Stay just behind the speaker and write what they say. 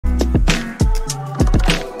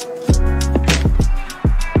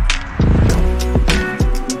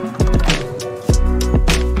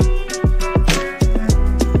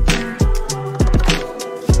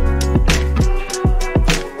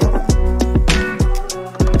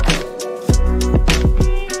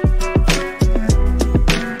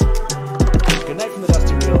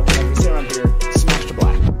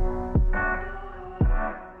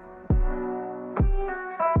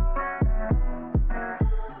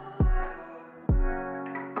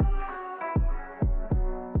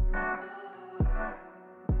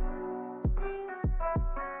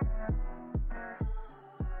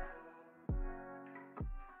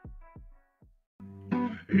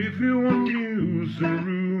news and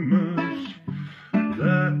rumors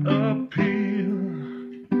that appeal.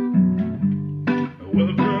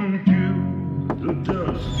 Welcome to the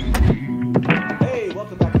Dusty Wheel. Hey,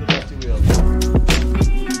 welcome back to the Dusty Wheel.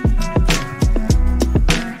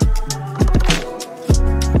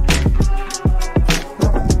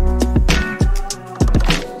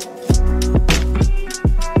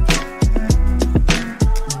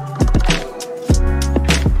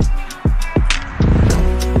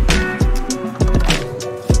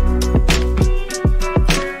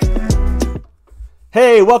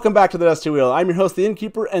 Hey, welcome back to the Dusty Wheel. I'm your host, the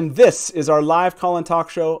Innkeeper, and this is our live call-in talk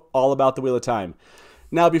show all about the Wheel of Time.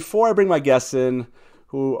 Now, before I bring my guests in,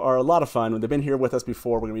 who are a lot of fun, they've been here with us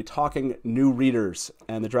before, we're going to be talking new readers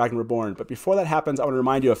and the Dragon Reborn. But before that happens, I want to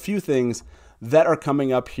remind you a few things that are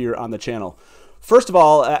coming up here on the channel. First of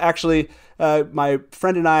all, my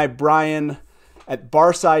friend and I, Brian, at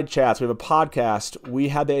BARSIDE Chats, we have a podcast. We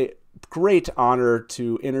had the great honor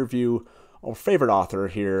to interview our favorite author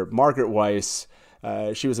here, Margaret Weiss.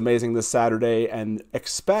 She was amazing this Saturday, and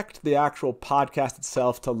expect the actual podcast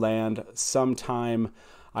itself to land sometime,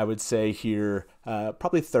 I would say here,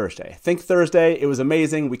 probably Thursday. Think Thursday. It was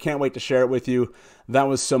amazing. We can't wait to share it with you. That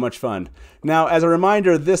was so much fun. Now, as a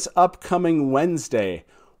reminder, this upcoming Wednesday,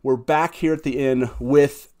 we're back here at the inn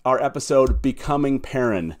with our episode, Becoming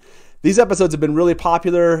Perrin. These episodes have been really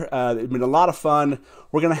popular. They've been a lot of fun.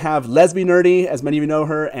 We're going to have Lesby Nerdy, as many of you know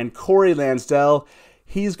her, and Corey Lansdell.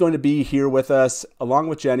 He's going to be here with us, along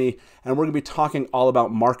with Jenny, and we're going to be talking all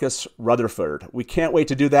about Marcus Rutherford. We can't wait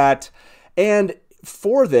to do that. And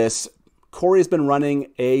for this, Corey has been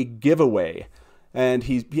running a giveaway, and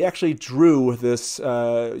he actually drew this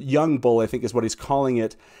young bull, I think is what he's calling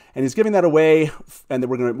it, and he's giving that away, and then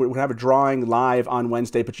we're going to have a drawing live on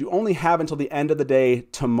Wednesday, but you only have until the end of the day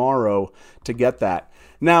tomorrow to get that.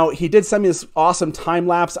 Now, he did send me this awesome time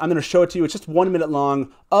lapse. I'm going to show it to you. It's just 1 minute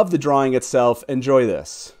long of the drawing itself. Enjoy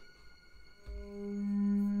this.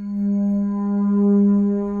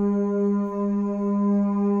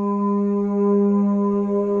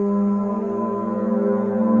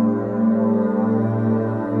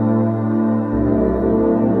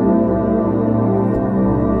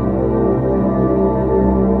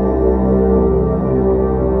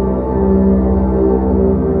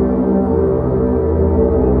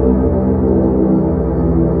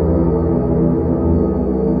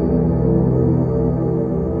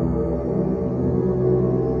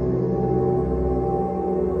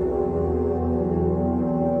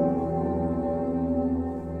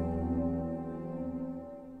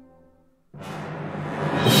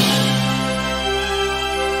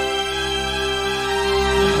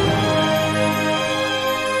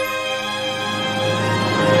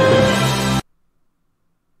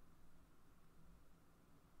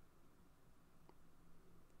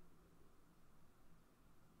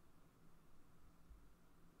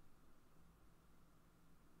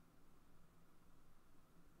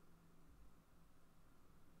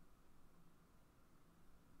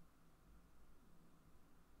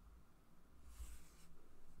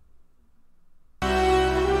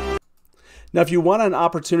 Now, if you want an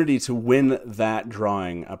opportunity to win that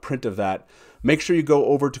drawing, a print of that, make sure you go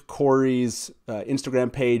over to Corey's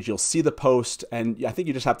Instagram page. You'll see the post, and I think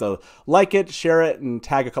you just have to like it, share it, and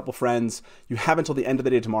tag a couple friends. You have until the end of the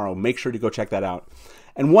day tomorrow. Make sure to go check that out.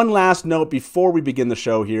 And one last note before we begin the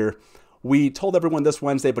show here. We told everyone this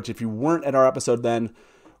Wednesday, but if you weren't at our episode then,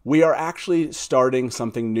 we are actually starting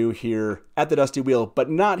something new here at the Dusty Wheel, but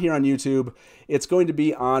not here on YouTube. It's going to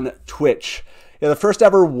be on Twitch. Yeah, the first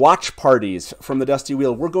ever watch parties from the Dusty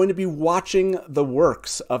Wheel. We're going to be watching the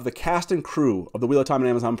works of the cast and crew of the Wheel of Time and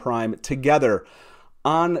Amazon Prime together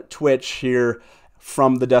on Twitch here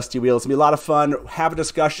from the Dusty Wheel. It's going to be a lot of fun. Have a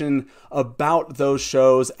discussion about those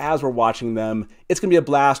shows as we're watching them. It's going to be a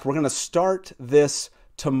blast. We're going to start this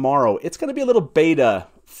tomorrow. It's going to be a little beta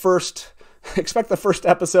first. Expect the first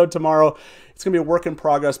episode tomorrow. It's going to be a work in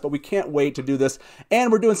progress, but we can't wait to do this.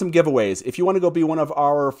 And we're doing some giveaways. If you want to go be one of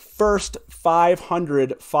our first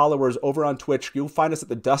 500 followers over on Twitch, you'll find us at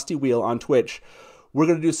the Dusty Wheel on Twitch. We're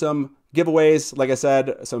going to do some giveaways. Like I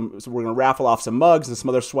said, so we're going to raffle off some mugs and some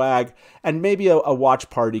other swag, and maybe a watch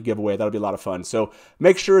party giveaway. That'll be a lot of fun. So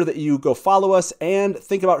make sure that you go follow us and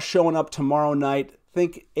think about showing up tomorrow night.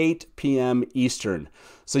 Think 8 p.m. Eastern.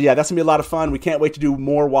 So yeah, that's going to be a lot of fun. We can't wait to do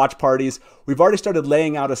more watch parties. We've already started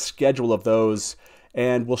laying out a schedule of those,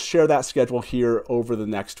 and we'll share that schedule here over the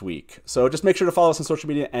next week. So just make sure to follow us on social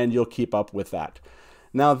media, and you'll keep up with that.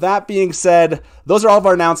 Now, that being said, those are all of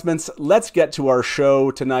our announcements. Let's get to our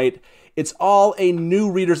show tonight. It's all a new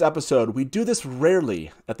readers episode. We do this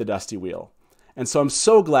rarely at the Dusty Wheel. And so I'm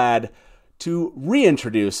so glad to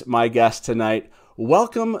reintroduce my guest tonight.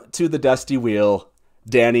 Welcome to the Dusty Wheel,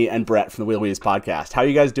 Danny and Brett from the Wheel Weaves podcast. How are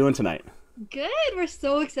you guys doing tonight? Good. We're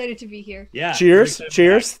so excited to be here. Yeah. Cheers.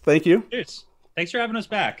 Cheers. Thank you. Cheers. Thanks for having us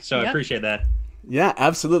back. So I appreciate that. Yeah,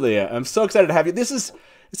 absolutely. I'm so excited to have you. This is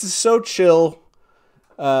so chill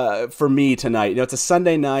for me tonight. You know, it's a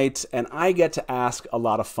Sunday night, and I get to ask a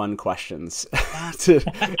lot of fun questions.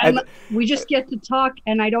 And we just get to talk,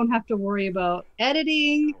 and I don't have to worry about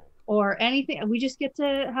editing or anything. We just get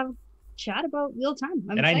to have chat about real time.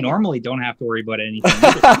 I normally don't have to worry about anything.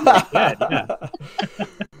 Yeah.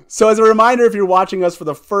 So as a reminder, if you're watching us for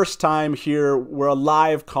the first time here, we're a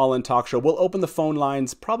live call-in talk show. We'll open the phone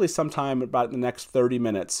lines probably sometime about the next 30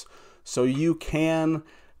 minutes. So you can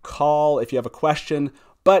call if you have a question.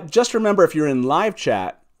 But just remember, if you're in live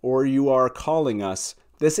chat or you are calling us,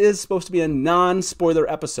 this is supposed to be a non-spoiler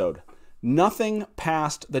episode. Nothing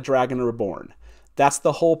past the Dragon Reborn. That's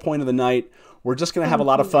the whole point of the night. We're just going to have a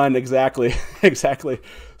lot of fun. Exactly.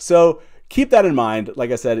 So keep that in mind.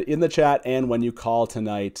 Like I said, in the chat and when you call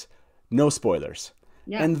tonight, no spoilers.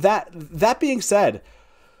 Yeah. And that being said,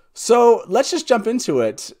 so let's just jump into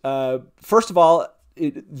it. First of all,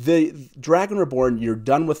 the Dragon Reborn, you're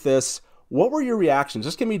done with this. What were your reactions?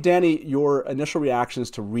 Just give me, Danny, your initial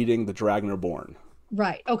reactions to reading the Dragon Reborn.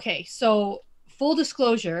 Right. Okay. So full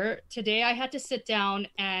disclosure, today I had to sit down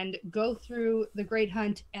and go through The Great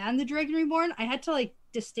Hunt and the Dragon Reborn. I had to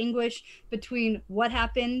distinguish between what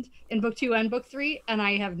happened in book 2 and book 3, and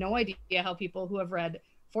I have no idea how people who have read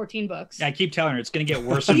 14 books. I keep telling her it's going to get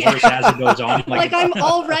worse and worse as it goes on. I'm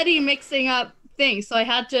already mixing up things, so I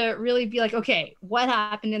had to really be like, okay, what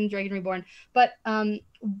happened in the Dragon Reborn? But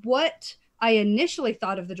what I initially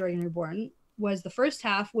thought of the Dragon Reborn was the first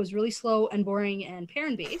half was really slow and boring and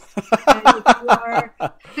parent based.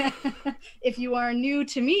 If you are new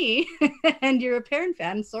to me and you're a parent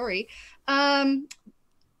fan, sorry.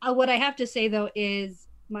 What I have to say though is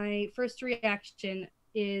my first reaction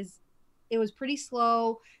is it was pretty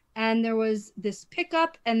slow, and there was this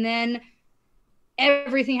pickup, and then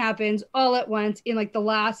everything happens all at once in the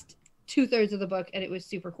last 2/3 of the book, and it was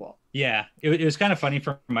super cool. Yeah, it was kind of funny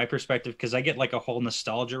from my perspective because I get a whole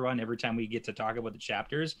nostalgia run every time we get to talk about the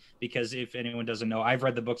chapters, because if anyone doesn't know, I've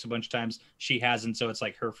read the books a bunch of times, she hasn't, so it's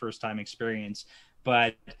her first time experience.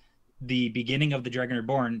 But the beginning of the Dragon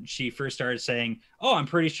Reborn, she first started saying, "Oh, I'm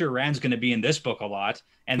pretty sure Rand's going to be in this book a lot,"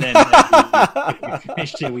 and then we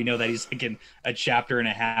finished it, we know that he's in a chapter and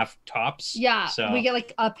a half tops. Yeah, so we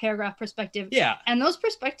get a paragraph perspective. Yeah, and those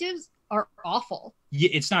perspectives are awful. Yeah,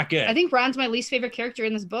 it's not good. I think Rand's my least favorite character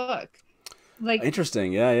in this book.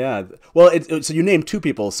 Interesting. Yeah. Well, so you named 2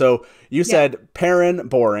 people. So you said Perrin,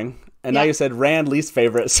 boring, and now you said Rand, least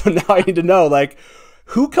favorite. So now I need to know,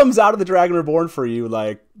 who comes out of the Dragon Reborn for you?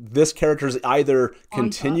 This character's either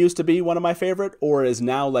continues to be one of my favorite or is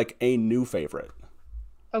now a new favorite.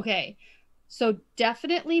 Okay. So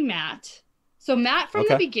definitely Matt. So Matt from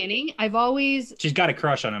the beginning, she's got a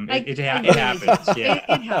crush on him. It happens. Yeah.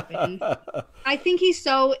 It happened. I think he's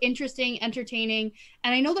so interesting, entertaining.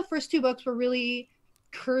 And I know the first 2 books were really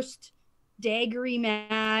cursed, daggery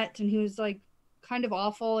Matt, and he was kind of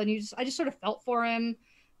awful. And I just sort of felt for him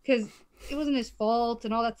because it wasn't his fault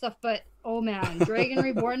and all that stuff. But oh man, Dragon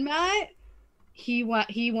Reborn Matt, he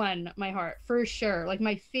won my heart for sure.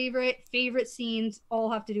 My favorite scenes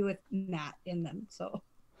all have to do with Matt in them. So.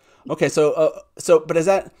 Okay,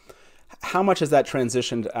 but how much has that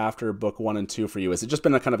transitioned after book 1 and 2 for you? Has it just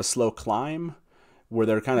been a kind of a slow climb? Were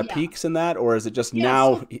there kind of peaks in that, or is it just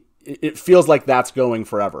now it feels like that's going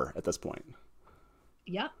forever at this point?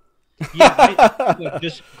 Yeah. Yeah,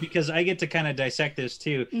 just because I get to kind of dissect this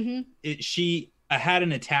too. Mm-hmm. I had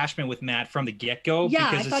an attachment with Matt from the get-go.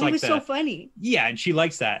 Yeah, because I thought he was so funny. Yeah, and she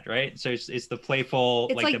likes that, right? So it's the playful,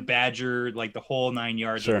 the badger, the whole 9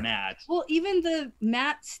 yards of Matt. Well, even the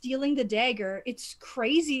Matt stealing the dagger, it's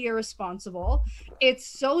crazy irresponsible. It's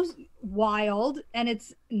so wild, and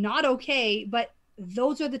it's not okay, but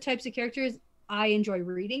those are the types of characters I enjoy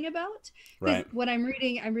reading about. Right. When I'm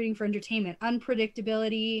reading for entertainment.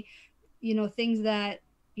 Unpredictability, things that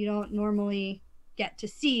you don't normally get to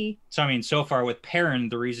see. So so far with Perrin,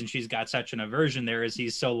 the reason she's got such an aversion there is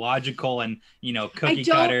he's so logical and cookie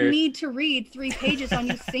cutter. I don't need to read 3 pages on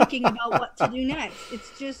you thinking about what to do next.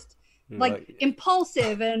 It's just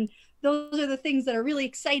impulsive, and those are the things that are really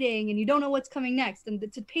exciting, and you don't know what's coming next, and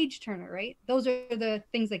it's a page turner, right? Those are the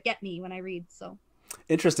things that get me when I read. So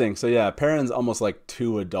interesting. So yeah, Perrin's almost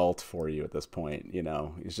too adult for you at this point.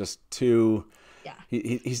 He's just too. Yeah,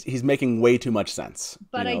 he's making way too much sense.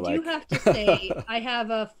 But I do have to say, I have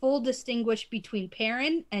a full distinguish between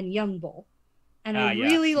Perrin and Young Bull, and I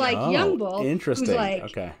really like Young Bull. Interesting. Who's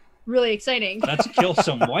really exciting. Let's kill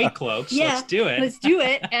some white cloaks. Yeah, Let's do it. Let's do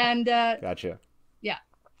it. And Gotcha. yeah.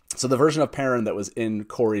 So the version of Perrin that was in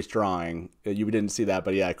Corey's drawing, you didn't see that,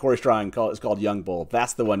 but yeah, Corey's drawing is called Young Bull.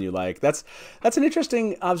 That's the one you like. That's an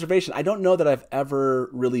interesting observation. I don't know that I've ever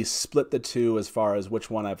really split the two as far as which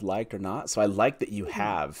one I've liked or not. So I like that you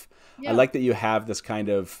have. Yeah. I like that you have this kind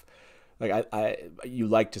of like you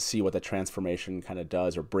like to see what the transformation kind of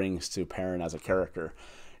does or brings to Perrin as a character.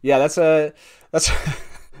 Yeah, that's really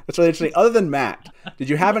interesting. Other than Matt, did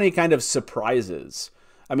you have any kind of surprises?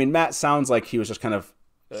 I mean, Matt sounds like he was just kind of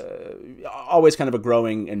always kind of a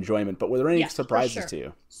growing enjoyment, but were there any surprises to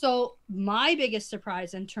you? So my biggest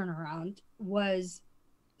surprise and turnaround was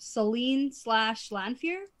Celine /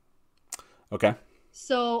 Lanfear. Okay.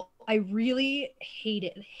 So I really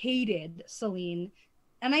hated Celine.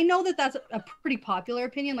 And I know that that's a pretty popular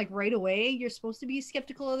opinion. Like right away, you're supposed to be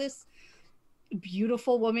skeptical of this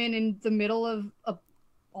beautiful woman in the middle of a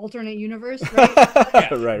alternate universe, right?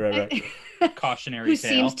 Yeah. Right. Cautionary who tale.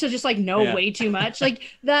 seems to just like know way too much, like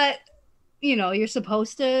that. You know, you're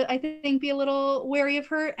supposed to, I think, be a little wary of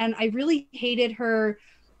her. And I really hated her,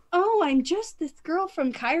 oh, I'm just this girl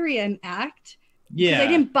from Kyrian act. Yeah, I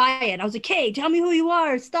didn't buy it. I was like, hey, tell me who you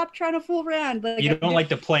are, stop trying to fool around. Like, you don't like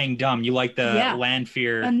the playing dumb, you like the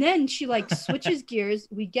Lanfear. And then she like switches gears.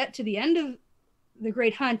 We get to the end of the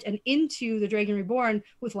Great Hunt and into the Dragon Reborn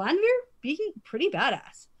with Lanfear being pretty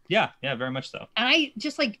badass. Yeah, very much so. And I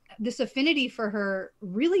just like this affinity for her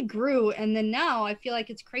really grew. And then now I feel like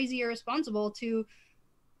it's crazy irresponsible to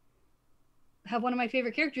have one of my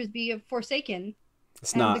favorite characters be a Forsaken.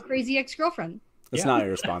 It's and not the crazy ex-girlfriend. It's not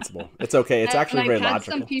irresponsible. It's okay. It's actually very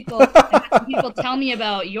logical. Some people tell me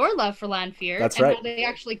about your love for Lanfear. That's and right. how they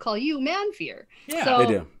actually call you Manfear. Yeah, so, they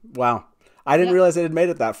do. Wow. I didn't realize it had made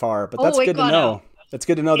it that far, but that's good to know. Out. It's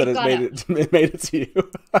good to know that it made it to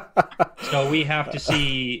you. So we have to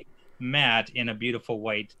see Matt in a beautiful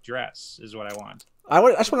white dress is what I want. I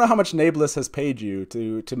just want to know how much Nablus has paid you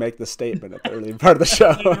to make this statement at the early part of the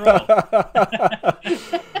show.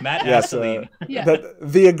 Matt yes, Asseline.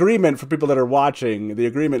 the agreement for people that are watching, the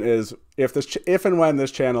agreement is if and when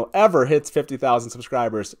this channel ever hits 50,000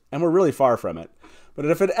 subscribers, and we're really far from it, but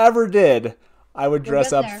if it ever did, I would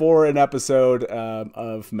dress up for an episode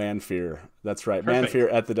of Manfear. That's right, Perfect.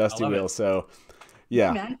 Manfear at the Dusty Wheel. So,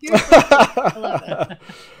 yeah. Manfear? I love it.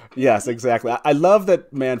 Yes, exactly. I love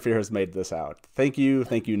that Manfear has made this out. Thank you,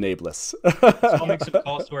 Nablus. So I'll make some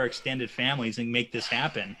calls to our extended families and make this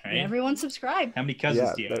happen, right? Everyone subscribe. How many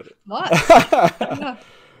cousins do you have? What? Yeah.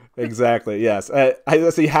 Exactly. Yes. I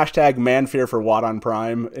see hashtag Manfear for Watt on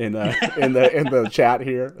Prime in the chat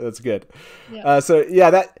here. That's good. Yeah.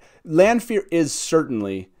 That Lanfear is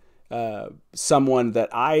certainly someone that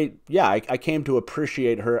I came to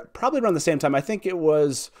appreciate her probably around the same time. I think it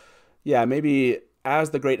was maybe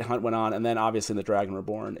as the Great Hunt went on, and then obviously in the Dragon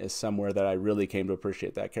Reborn is somewhere that I really came to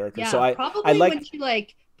appreciate that character. Yeah, so I when she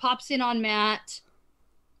like pops in on Matt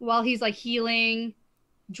while he's like healing,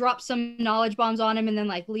 drops some knowledge bombs on him, and then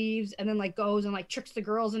like leaves, and then like goes and like tricks the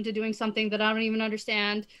girls into doing something that I don't even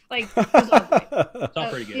understand. Like, it's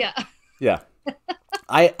all pretty good. Yeah. Yeah.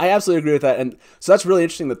 I absolutely agree with that. And so that's really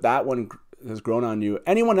interesting that one has grown on you.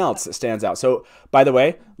 Anyone else that stands out? So, by the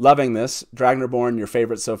way, loving this. Dragon Reborn, your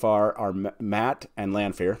favorites so far are Matt and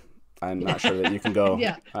Lanfear. I'm not sure that you can go.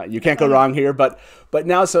 You can't go wrong here. But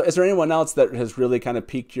now, so is there anyone else that has really kind of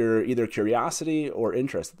piqued your either curiosity or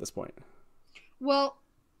interest at this point? Well,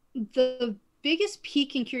 the biggest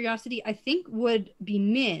peak in curiosity, I think, would be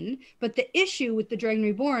Min. But the issue with the Dragon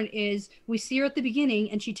Reborn is we see her at the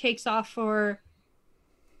beginning and she takes off for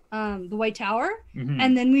the White Tower,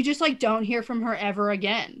 and then we just like don't hear from her ever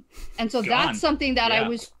again. And so that's something that I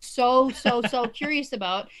was so curious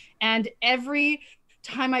about. And every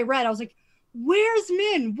time I read, I was like, where's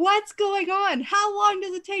Min? What's going on? How long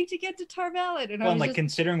does it take to get to Tar Valon? And well,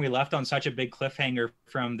 considering we left on such a big cliffhanger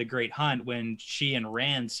from the Great Hunt when she and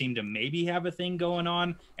Rand seem to maybe have a thing going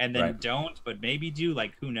on and then don't, but maybe do,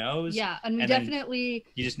 like, who knows? Yeah, and we definitely...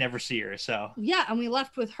 You just never see her, so... Yeah, and we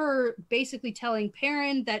left with her basically telling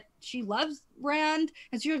Perrin that she loves Rand,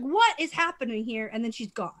 and she's like, what is happening here? And then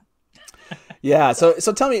she's gone. Yeah, so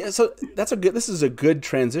tell me, so this is a good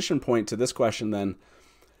transition point to this question then.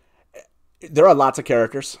 There are lots of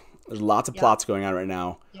characters. There's lots of plots going on right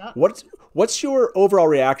now. Yep. What's your overall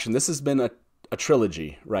reaction? This has been a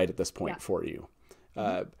trilogy, right, at this point for you.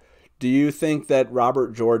 Do you think that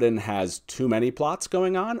Robert Jordan has too many plots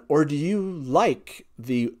going on? Or do you like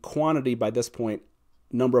the quantity by this point,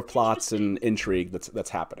 number of plots and intrigue that's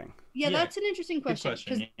happening? Yeah, that's an interesting question.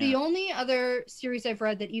 Because the only other series I've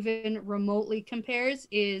read that even remotely compares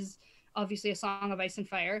is obviously A Song of Ice and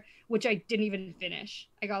Fire, which I didn't even finish.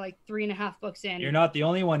 I got like 3.5 books in. You're not the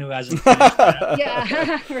only one who hasn't finished that.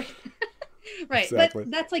 Yeah. Right. Exactly.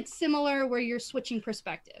 But that's like similar where you're switching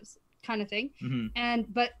perspectives kind of thing.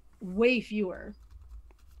 Mm-hmm. But way fewer,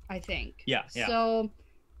 I think. Yeah. So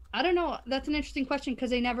I don't know. That's an interesting question because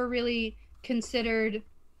they never really considered,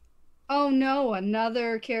 oh no,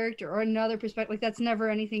 another character or another perspective. Like that's never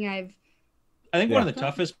anything I think one of the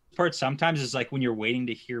toughest parts sometimes is like when you're waiting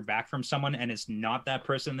to hear back from someone and it's not that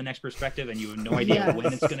person in the next perspective and you have no idea when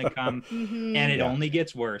it's going to come and it only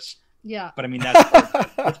gets worse. Yeah. But I mean,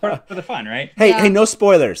 that's part of the fun, right? Hey, no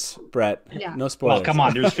spoilers, Brett. Yeah. No spoilers. Well, come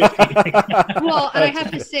on, there's 50. Well, and I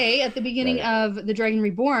have to say, at the beginning of The Dragon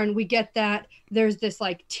Reborn, we get that there's this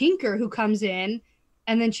like tinker who comes in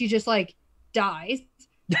and then she just like dies.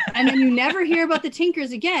 And then you never hear about the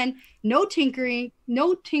tinkers again. No tinkering,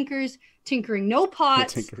 no tinkers tinkering, no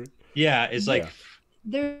pots. Yeah, it's like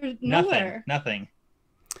there's nowhere. Nothing.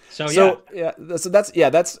 So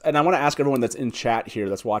that's and I want to ask everyone that's in chat here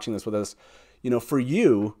that's watching this with us, for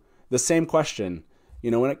you, the same question.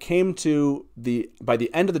 When it came to by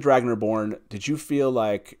the end of The Dragon Reborn, did you feel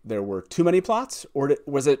like there were too many plots, or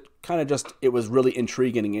was it kind of just it was really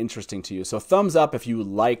intriguing and interesting to you? So thumbs up if you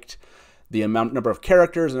liked the number of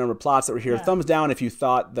characters and number of plots that were here. Thumbs down if you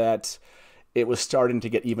thought that it was starting to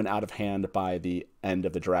get even out of hand by the end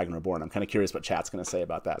of The Dragon Reborn. I'm kind of curious what chat's going to say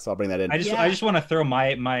about that, so I'll bring that in. I just want to throw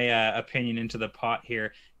my opinion into the pot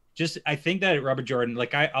here. I think that Robert Jordan,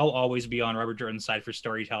 like I'll always be on Robert Jordan's side for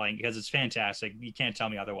storytelling because it's fantastic. You can't tell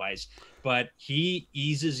me otherwise. But he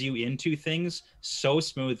eases you into things so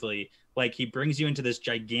smoothly. Like he brings you into this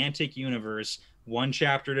gigantic universe one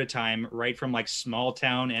chapter at a time, right from like small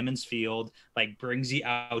town Emmons Field, like brings you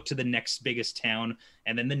out to the next biggest town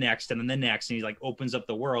and then the next and then the next. And he like opens up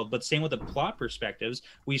the world. But same with the plot perspectives.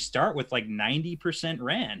 We start with like 90%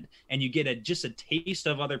 Rand and you get just a taste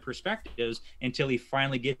of other perspectives until he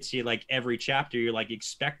finally gets you like every chapter. You're like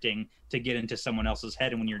expecting to get into someone else's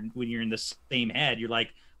head. And when you're in the same head, you're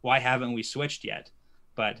like, why haven't we switched yet?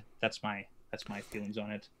 But that's my feelings on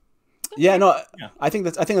it. Yeah, no, I think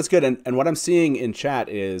that's good. And what I'm seeing in chat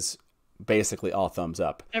is basically all thumbs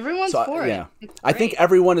up. Everyone's for it. Yeah, I think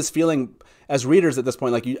everyone is feeling as readers at this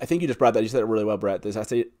point. Like I think you just brought that. You said it really well, Brett.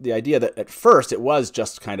 The idea that at first it was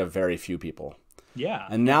just kind of very few people. Yeah.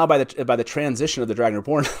 And now by the transition of The Dragon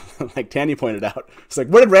Reborn, like Tanny pointed out, it's like,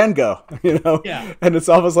 where did Rand go? Yeah. And it's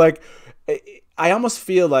almost like I almost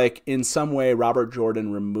feel like in some way Robert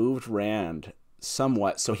Jordan removed Rand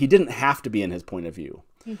somewhat, so he didn't have to be in his point of view.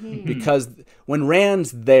 Mm-hmm. Because when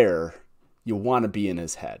Rand's there, you want to be in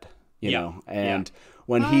his head, you know, and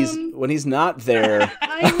when he's not there,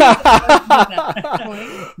 maybe not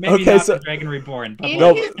The Dragon Reborn, but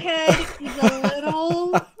in his head, he's a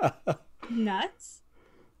little nuts,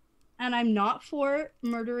 and I'm not for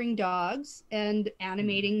murdering dogs and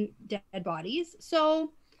animating dead bodies,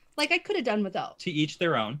 so. Like I could have done without. To each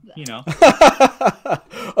their own,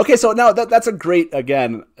 Okay, so now that's a great,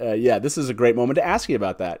 again, this is a great moment to ask you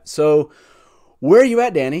about that. So where are you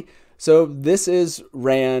at, Danny? So this is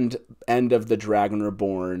Rand, end of The Dragon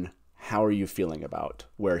Reborn. How are you feeling about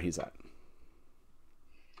where he's at?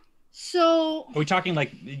 So are we talking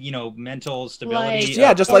like, mental stability?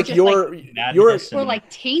 Just like your or like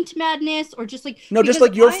taint madness or just like. No, just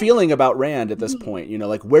like your feeling about Rand at this point,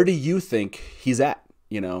 like where do you think he's at?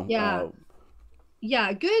 Good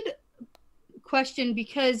question,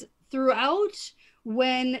 because throughout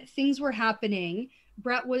when things were happening,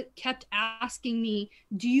 Brett kept asking me,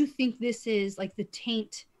 do you think this is like the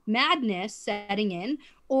taint madness setting in,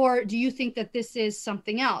 or do you think that this is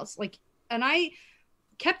something else? And I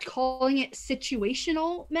kept calling it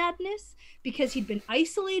situational madness because he'd been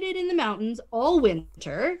isolated in the mountains all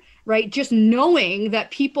winter, right? Just knowing that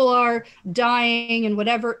people are dying and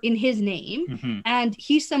whatever in his name. Mm-hmm. And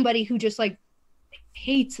he's somebody who just like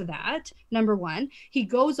hates that, number one. He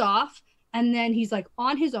goes off and then he's like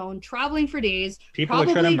on his own, traveling for days. People are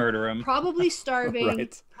trying to murder him. Probably starving,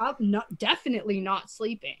 right. Definitely not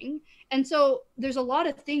sleeping. And so there's a lot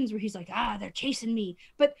of things where he's like, they're chasing me.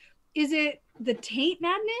 But is it the taint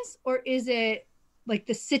madness or is it like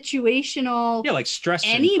the situational, like stress?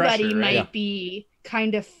 Anybody pressure, right? might be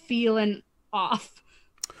kind of feeling off.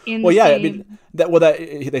 They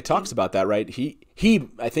talks about that, right? He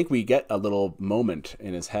I think we get a little moment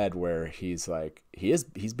in his head where he's like he's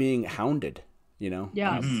being hounded,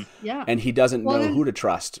 and he doesn't know who to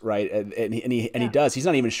trust, right? And he does. He's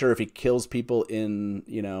not even sure if he kills people in,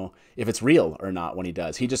 if it's real or not when he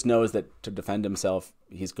does. He just knows that to defend himself,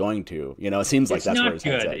 he's going to. It seems like that's where his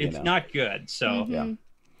head's at. It's not good. So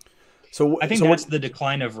So I think so that's the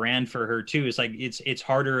decline of Rand for her too. It's like it's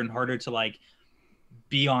harder and harder to like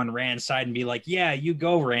be on Rand's side and be like, yeah, you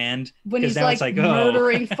go, Rand. When he's now like, it's like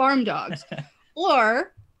murdering farm dogs.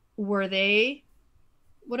 Or were they,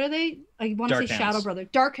 what are they? I want to say Dark Shadow Hounds. Brother.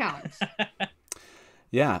 Dark Hounds.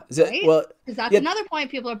 yeah. Right? Well, Because that's yeah. another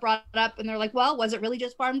point people have brought up, and they're like, well, was it really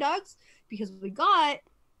just farm dogs? Because we got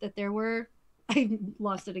that there were, I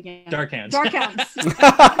lost it again. Dark Hounds. Dark Hounds.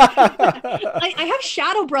 I have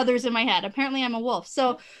Shadow Brothers in my head. Apparently I'm a wolf.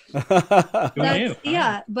 So Who that's, knew?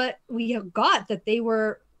 yeah, but we have got that they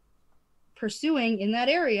were pursuing in that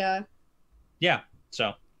area. Yeah.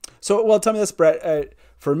 So So, well, tell me this, Brett.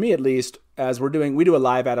 For me, at least, as we do a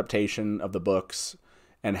live adaptation of the books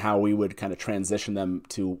and how we would kind of transition them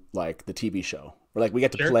to like the TV show. Or like we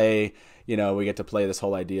get to Sure. play, we get to play this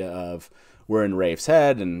whole idea of we're in Rafe's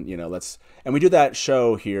head, and and we do that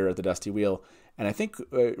show here at the Dusty Wheel. And I think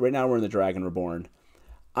right now we're in the Dragon Reborn.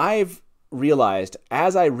 I've realized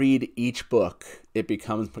as I read each book, it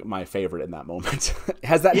becomes my favorite in that moment.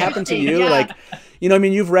 Has that happened to you? Yeah. Like, I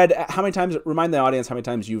mean, you've read how many times? Remind the audience how many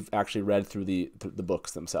times you've actually read through the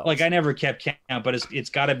books themselves. like I never kept count, but it's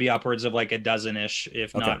got to be upwards of like a dozen-ish,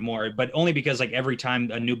 if Okay. not more. But only because like every time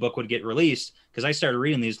a new book would get released, because I started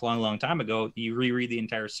reading these long time ago. You reread the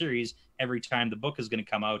entire series every time the book is going to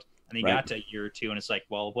come out, and you Right. got to a year or two, and it's like,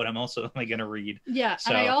 well, what am also am I going to read? Yeah,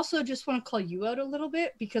 So- and I also just want to call you out a little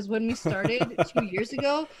bit because when we started 2 years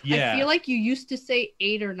ago, Yeah. I feel like you used to say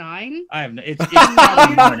 8 or 9. I have it's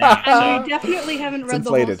probably more now. And So you definitely haven't it's read the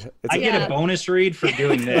whole. inflated. It's I get Yeah. a bonus read for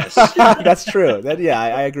doing this. That's true.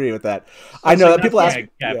 I agree with that. I know that people ask. I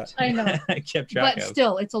Yeah. kept, I know, I kept track but of.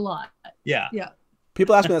 still, it's a lot. Yeah.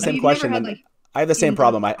 People ask me the same You've question, never had, and like, I have the same even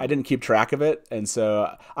problem. done- I didn't keep track of it, and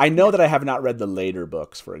so I know that I have not read the later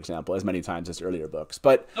books, for example, as many times as earlier books.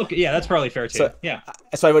 But Okay. Yeah, that's probably fair too. So- yeah.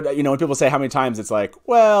 so I would, when people say how many times, it's like,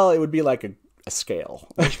 well, it would be like a scale,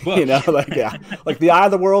 book? like the Eye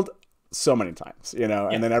of the World, so many times,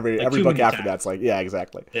 and then every Like too book many after times. that's like, yeah,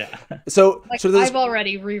 exactly. Yeah. So Like, so there's I've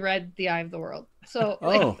already reread The Eye of the World, so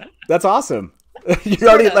like, oh, that's awesome. You're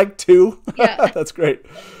already at like 2. Yeah. That's great.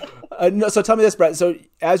 No, so tell me this, Brett. So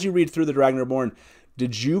as you read through The Dragon Reborn,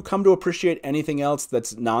 did you come to appreciate anything else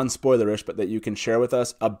that's non-spoilerish, but that you can share with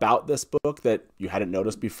us about this book that you hadn't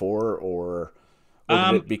noticed before, or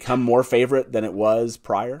did it become more favorite than it was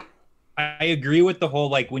prior? I agree with the whole,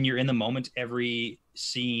 like, when you're in the moment, every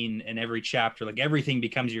scene and every chapter, like everything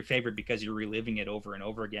becomes your favorite because you're reliving it over and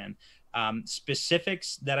over again.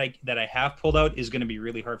 Specifics that I have pulled out is going to be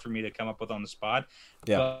really hard for me to come up with on the spot.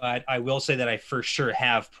 Yeah. But I will say that I for sure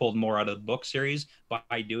have pulled more out of the book series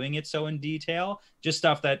by doing it so in detail. Just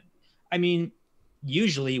stuff that, I mean,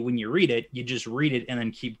 usually when you read it, you just read it and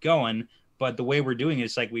then keep going. But the way we're doing it,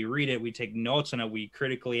 it's like we read it, we take notes on it, we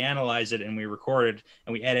critically analyze it, and we record it,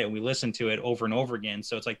 and we edit, and we listen to it over and over again.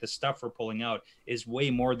 So it's like the stuff we're pulling out is way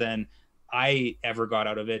more than I ever got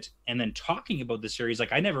out of it. And then talking about the series,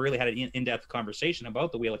 like I never really had an in-depth conversation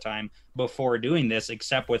about the Wheel of Time before doing this,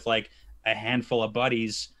 except with like a handful of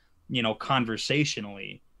buddies,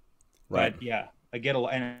 conversationally. Right. But yeah, I get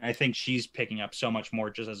and I think she's picking up so much more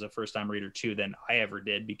just as a first-time reader too than I ever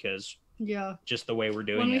did, because yeah. just the way we're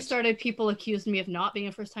doing When we it. started, people accused me of not being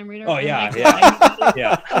a first-time reader. Oh I'm yeah, like, yeah,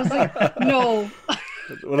 yeah. I was like, no.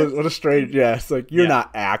 What a strange, yeah. It's like you're Yeah.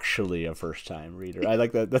 not actually a first time reader. I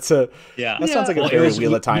like that. That sounds like a Well, very it was-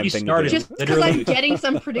 Wheel of Time we thing started- to do. Just because Literally. I'm getting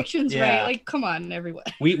some predictions Yeah. right. Like, come on, everyone.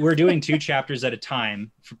 We're doing 2 chapters at a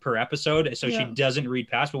time per episode, so she Yeah. doesn't read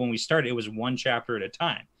past. But when we started, it was 1 chapter at a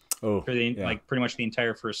time Oh, for the yeah. like pretty much the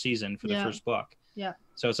entire first season for the Yeah. first book. Yeah.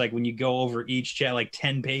 So it's like when you go over each chat, like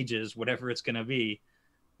 10 pages, whatever it's gonna be,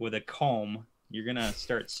 with a comb, you're gonna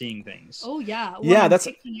start seeing things. Oh yeah. Yeah, I'm that's-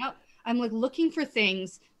 picking out, I'm like looking for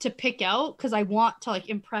things to pick out because I want to like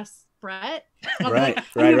impress Brett. And I'll be Right, like,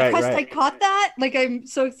 right, I'm right, impressed right. I caught that. Like I'm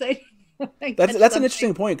so excited. That's an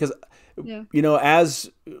interesting point because, Yeah. as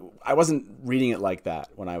I wasn't reading it like that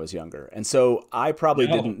when I was younger, and so I probably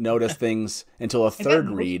No. didn't notice things until a got third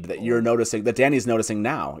most read that people. you're noticing, that Danny's noticing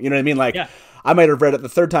now. You know what I mean? Like, Yeah. I might have read it the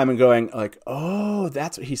third time and going like, "Oh,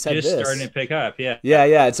 that's what he said." Just this. starting to pick up, yeah. Yeah,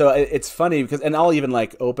 yeah. And so it's funny because, and I'll even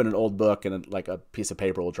like open an old book and like a piece of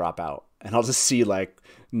paper will drop out, and I'll just see like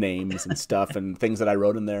names and stuff and things that I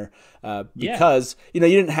wrote in there because you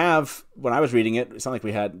didn't have, when I was reading it. It's not like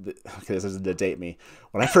we had. Okay, this is to date me.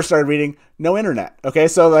 When I first started reading, no internet. Okay,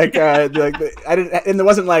 so like I didn't, and there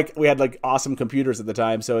wasn't like we had like awesome computers at the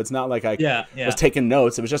time, so it's not like I was taking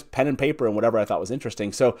notes. It was just pen and paper and whatever I thought was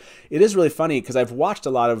interesting. So it is really funny because I've watched a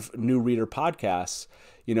lot of new reader podcasts.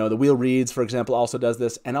 The Wheel Reads, for example, also does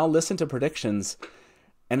this, and I'll listen to predictions,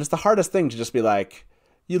 and it's the hardest thing to just be like,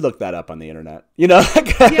 you look that up on the internet. You know,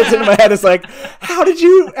 it's in my head. It's like, how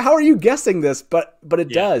are you guessing this? But it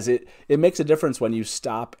does. It makes a difference when you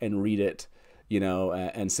stop and read it, you know,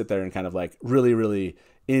 and sit there and kind of like really, really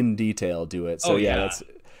in detail do it. So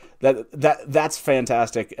that's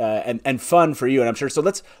fantastic and fun for you, and I'm sure. So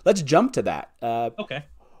let's jump to that. Okay.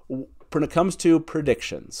 When it comes to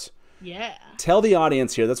predictions, tell the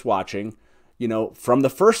audience here that's watching, you know, from the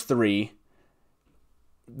first three.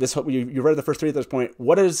 You read the first three at this point.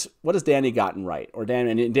 What has Danny gotten right? Or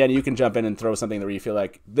Danny, you can jump in and throw something where you feel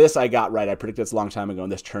like this I got right. I predicted this a long time ago, and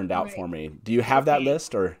this turned out for me. Do you have that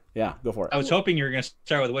list, or go for it? I was hoping you were going to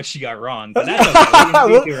start with what she got wrong, but that's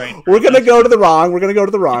okay. We're going to go to the wrong. We're going to go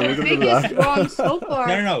to the wrong. We're going to go to the wrong so far.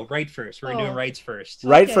 No. Right first. We're doing rights first.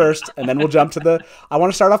 Right first, and then we'll jump to the. I want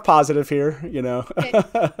to start off positive here. You know.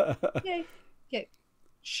 Okay.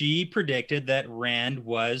 She predicted that Rand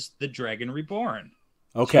was the Dragon Reborn.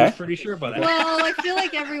 Okay. She's pretty sure about that. Well, I feel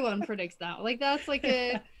like everyone predicts that. Like that's like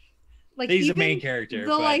he's the main character.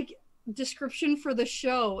 The like description for the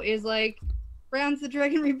show is like Rand's the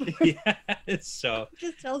Dragon Reborn. Yeah, it's so. It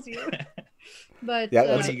just tells you. But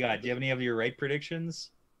what do you got? Do you have any of your right predictions?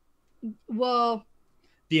 Well,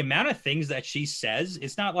 the amount of things that she says,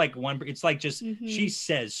 it's not like one. It's like just she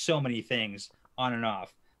says so many things on and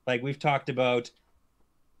off. Like we've talked about.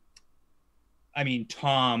 I mean,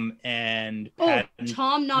 Tom and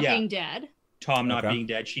Tom not being dead. Tom not being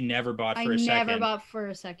dead. She never bought for a second. I never bought for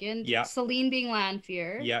a second. Yeah. Celine being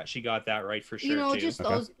Lanfear. Yeah, she got that right for sure. You know, too. just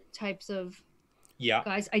those types of Yeah.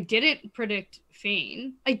 Guys, I didn't predict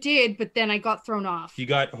Fane. I did, but then I got thrown off. You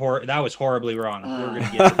got that was horribly wrong. We're gonna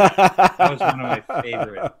get to that. That was one of my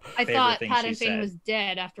favorite. I thought things Pat and she Fane said. was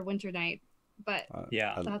dead after Winter Night, but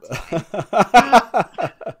yeah, that's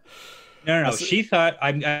No. She thought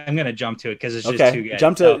I'm gonna jump to it because it's just too good.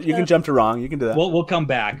 You can jump to wrong. You can do that. We'll come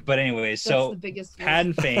back. But anyways, so the biggest Pat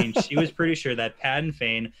and Fane, she was pretty sure that Pat and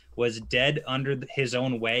Fane was dead under his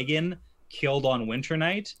own wagon, killed on Winter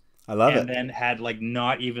Night. I love it. And then had like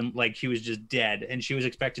not even like he was just dead, and she was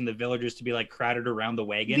expecting the villagers to be like crowded around the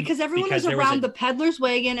wagon because everyone was around the peddler's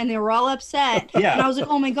wagon and they were all upset. Yeah, and I was like,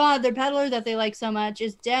 oh my god, their peddler that they like so much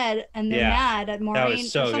is dead, and they're mad at Moraine that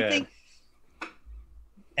was so or something. Good.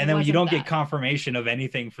 And then when you don't get confirmation of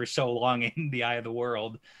anything for so long in the Eye of the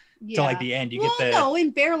World, till like the end, you get the. No,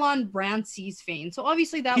 in Bearlawn, Bran sees Fane, so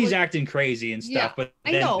obviously he's acting crazy and stuff. But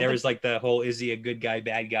then there was like the whole is he a good guy,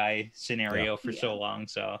 bad guy scenario for so long.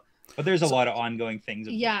 So. But there's a lot of ongoing things.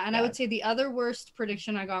 Yeah, and I would say the other worst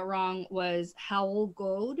prediction I got wrong was Howl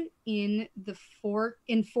Goad in Four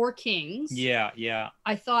Kings. Yeah.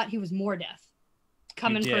 I thought he was Mordeth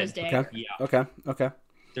coming for his dagger. Okay.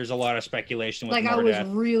 There's a lot of speculation with Mordeth. I was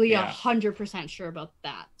really 100% sure about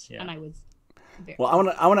that, and I was. Well,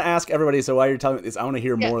 I want to ask everybody. So while you're telling me this, I want to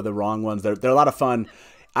hear more of the wrong ones. They're a lot of fun.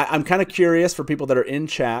 I'm kind of curious for people that are in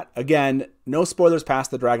chat. Again, no spoilers past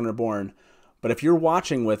the Dragon Reborn. But if you're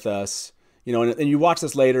watching with us, you know, and you watch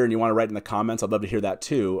this later and you want to write in the comments, I'd love to hear that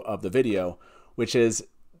too of the video, which is,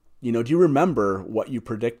 you know, do you remember what you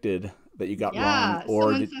predicted that you got wrong?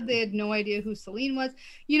 Or someone said they had no idea who Celine was.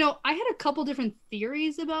 You know, I had a couple different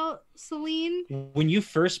theories about Celine. When you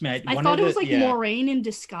first met, I thought it was like Moraine in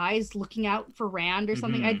disguise looking out for Rand or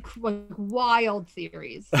something. I had like wild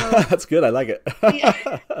theories. So, that's good. I like it.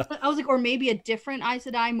 I was like, or maybe a different Aes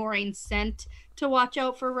Sedai Moraine sent to watch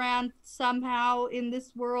out for Rand somehow in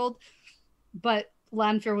this world, but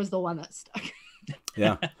Lanfear was the one that stuck.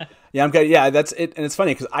 yeah, I'm good. Yeah, that's it, and it's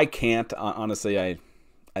funny because I can't honestly.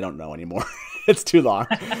 I don't know anymore. It's too long.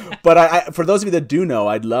 But I, for those of you that do know,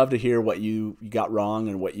 I'd love to hear what you got wrong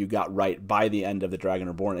and what you got right by the end of the Dragon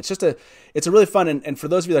Reborn. It's a really fun, and for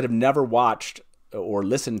those of you that have never watched or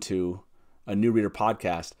listened to a New Reader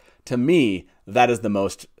podcast, to me that's the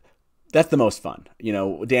most fun. You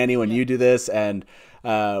know, Danny, when you do this, and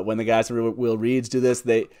when the guys from Will Reads do this,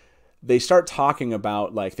 they start talking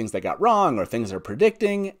about like things they got wrong or things they're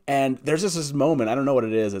predicting, and there's just this moment. I don't know what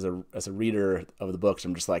it is as a reader of the books.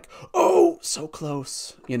 I'm just like, oh, so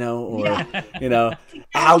close, you know, or you know,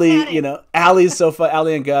 Allie, you know, Allie's so fun.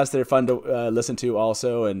 Allie and Gus, they're fun to listen to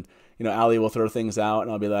also, and you know, Allie will throw things out,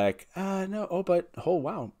 and I'll be like, no,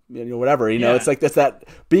 wow, you know, whatever, you know, it's like that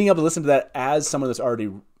being able to listen to that as someone that's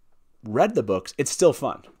already read the books, it's still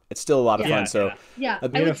fun. It's still a lot of fun. So we had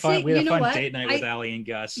a fun date night with Allie and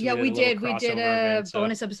Gus. Yeah, we did. We did a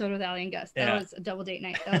bonus episode with Allie and Gus. That was a double date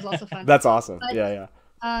night. That was also fun. That's awesome. But,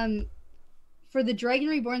 for the Dragon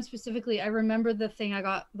Reborn specifically, I remember the thing I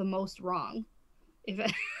got the most wrong.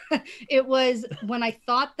 It was when I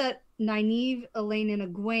thought that Nynaeve, Elaine,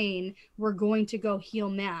 and Egwene were going to go heal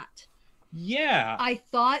Matt. Yeah. I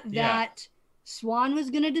thought that Swan was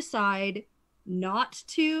going to decide not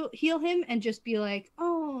to heal him and just be like,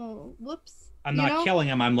 oh, whoops. I'm not killing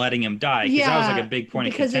him. I'm letting him die. Because that was like a big point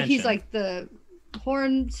of contention. Because he's like the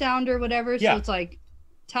horn sounder, whatever. So it's like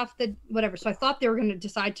tough that whatever. So I thought they were going to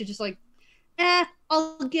decide to just like,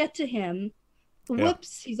 I'll get to him.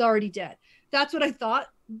 Whoops, he's already dead. That's what I thought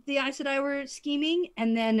the Aes Sedai were scheming.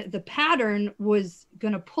 And then the pattern was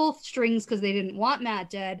going to pull strings because they didn't want Matt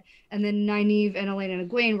dead. And then Nynaeve and Elaine and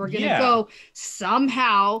Egwene were going to go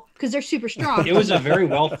somehow, because they're super strong. It was a very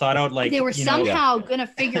well thought out, like, they were somehow going to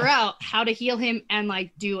figure out how to heal him and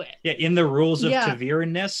like do it. Yeah, in the rules of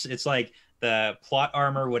Ta'veren-ness, it's like the plot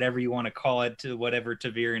armor, whatever you want to call it, to whatever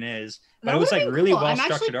Ta'veren is. But it was like really well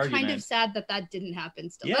structured argument. I'm actually kind of sad that didn't happen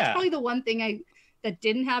still. Yeah. That's probably the one thing that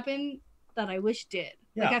didn't happen that I wish did.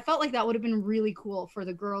 Yeah. Like I felt like that would have been really cool for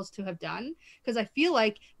the girls to have done, because I feel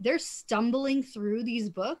like they're stumbling through these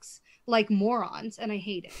books like morons, and I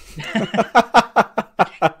hate it.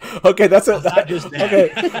 Okay, that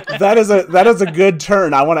is a good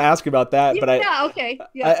turn. I want to ask you about that, but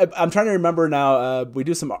I'm trying to remember now. We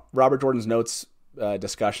do some Robert Jordan's notes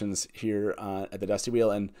discussions here at the Dusty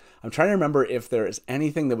Wheel, and I'm trying to remember if there is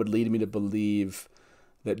anything that would lead me to believe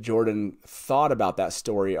that Jordan thought about that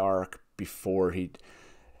story arc before he.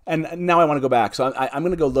 And now I want to go back, so I'm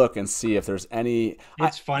going to go look and see if there's any.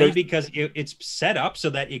 It's funny because it's set up so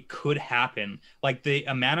that it could happen. Like the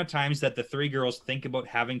amount of times that the three girls think about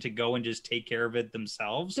having to go and just take care of it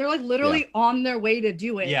themselves. They're like literally on their way to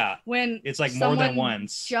do it. Yeah. When it's like more than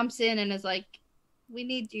once jumps in and is like, "We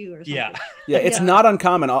need you," or something. Yeah. Yeah. It's not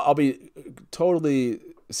uncommon. I'll be totally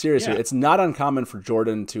serious here. It's not uncommon for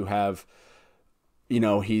Jordan to have,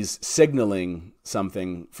 he's signaling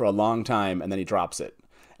something for a long time and then he drops it.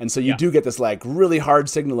 And so you do get this like really hard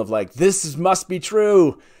signal of like, this must be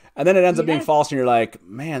true. And then it ends up being false. And you're like,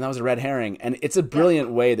 man, that was a red herring. And it's a brilliant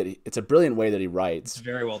way that he writes. It's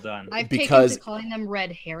very well done. I've taken to calling them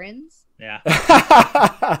red herons. Yeah.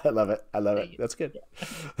 I love it. That's good.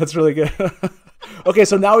 That's really good. Okay.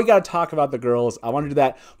 So now we got to talk about the girls. I want to do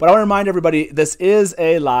that, but I want to remind everybody, this is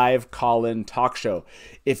a live call-in talk show.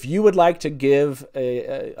 If you would like to give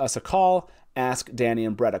us a call, ask Danny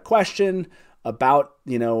and Brett a question about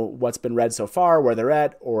what's been read so far, where they're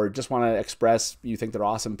at, or just want to express you think they're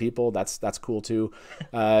awesome people, that's cool too.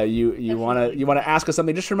 You want to ask us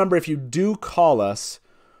something, just remember, if you do call us,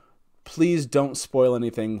 please don't spoil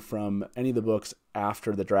anything from any of the books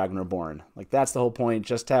after The Dragon Reborn. Like that's the whole point,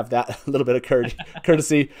 just to have that little bit of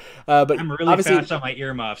courtesy. But I'm really fast on my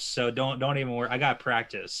earmuffs, so don't even worry. I got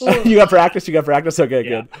practice. You got practice. Okay,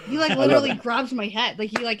 good. He like literally grabs my head,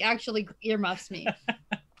 like he like actually earmuffs me.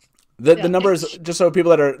 The number is, just so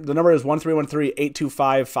people the number is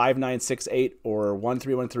 1313-825-5968 or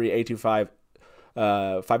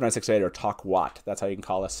 1313-825-5968 or talk Watt. That's how you can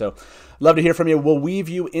call us. So love to hear from you. We'll weave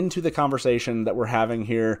you into the conversation that we're having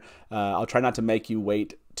here. I'll try not to make you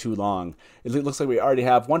wait too long. It looks like we already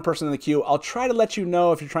have one person in the queue. I'll try to let you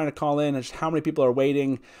know if you're trying to call in and just how many people are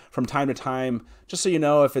waiting from time to time, just so you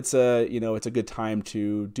know if it's it's a good time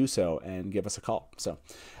to do so and give us a call. So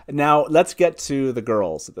now let's get to the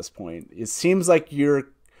girls at this point. It seems like you're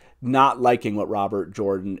not liking what Robert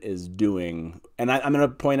Jordan is doing. And I'm going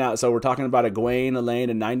to point out, so we're talking about Egwene, Elaine,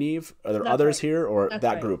 and Nynaeve. Are there others here, or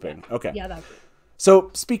that grouping? Yeah. Okay. Yeah, that group. So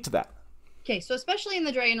speak to that. Okay, so especially in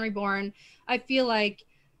The Dragon Reborn, I feel like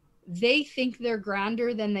they think they're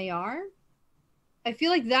grander than they are. I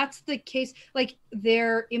feel like that's the case. Like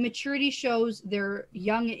their immaturity shows, their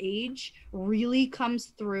young age really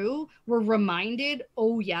comes through. We're reminded,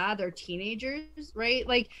 oh yeah, they're teenagers, right?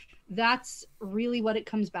 Like that's really what it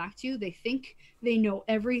comes back to. They think they know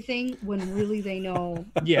everything when really they know.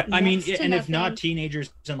 Yeah, I mean, and if not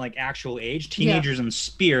teenagers in like actual age, teenagers in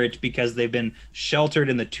spirit, because they've been sheltered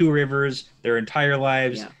in the Two Rivers their entire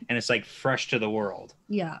lives, and it's like fresh to the world.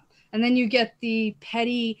 Yeah. And then you get the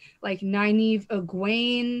petty, like Nynaeve,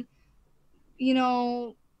 Egwene,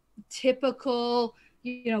 typical,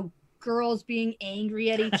 girls being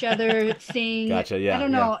angry at each other thing. Gotcha, yeah. I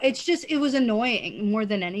don't know. Yeah. It's just, it was annoying more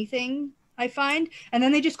than anything, I find. And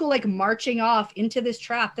then they just go like marching off into this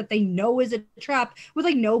trap that they know is a trap with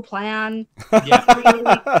like no plan. Yeah.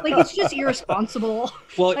 Like it's just irresponsible.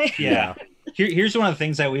 Well, yeah. Here's one of the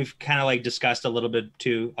things that we've kind of like discussed a little bit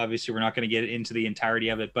too. Obviously, we're not going to get into the entirety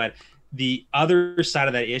of it, but the other side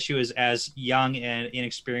of that issue is, as young and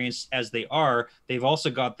inexperienced as they are, they've also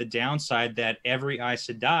got the downside that every Aes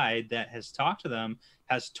Sedai that has talked to them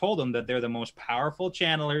has told them that they're the most powerful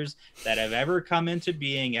channelers that have ever come into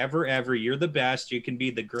being, ever. You're the best. You can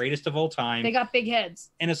be the greatest of all time. They got big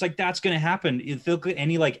heads. And it's like, that's going to happen. If you look at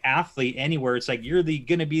any like athlete anywhere, it's like, you're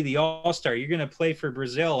going to be the all-star. You're going to play for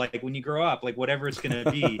Brazil. Like when you grow up, like whatever it's going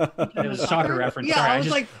to be. It was a soccer reference. Yeah, Sorry, I was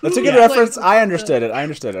like, that's a good reference. I understood it.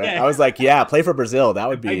 Yeah. I was like, yeah, play for Brazil. That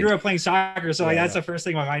would be. I grew up playing soccer, so like that's the first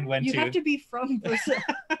thing my mind went to. You have to be from Brazil.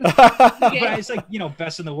 But it's like,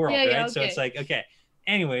 best in the world, Yeah, right? yeah, So okay. it's like, okay.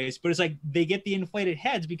 Anyways, but it's like they get the inflated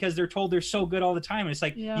heads because they're told they're so good all the time. And it's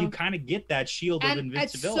like you kind of get that shield of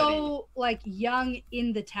invincibility. And so like young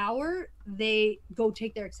in the tower, they go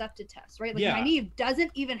take their accepted test, right? Like Nynaeve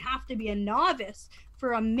doesn't even have to be a novice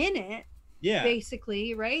for a minute. Yeah,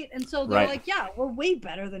 basically, right? And so they're like, yeah, we're way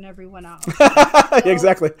better than everyone else.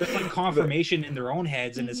 Exactly. It's like confirmation in their own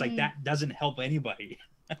heads, and it's like that doesn't help anybody.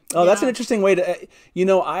 Oh, that's an interesting way to,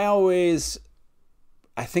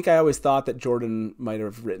 I think I always thought that Jordan might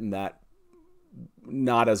have written that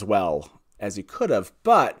not as well as he could have,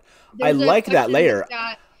 but I like that layer.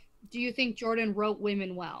 Do you think Jordan wrote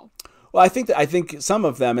women well? Well, I think some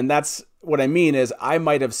of them, and that's what I mean is I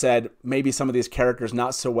might have said maybe some of these characters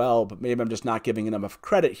not so well, but maybe I'm just not giving enough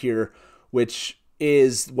credit here, which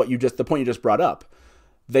is the point you just brought up.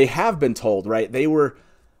 They have been told, right? They were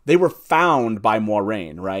found by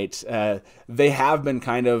Moiraine, right? They have been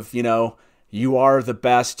kind of, you are the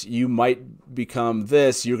best. You might become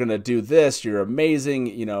this. You're going to do this. You're amazing.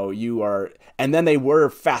 You are. And then they were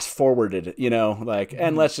fast forwarded,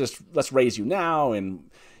 and let's raise you now. And,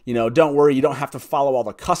 don't worry. You don't have to follow all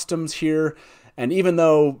the customs here. And even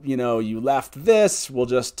though, you left this, we'll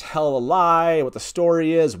just tell a lie, what the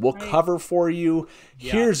story is. We'll cover for you.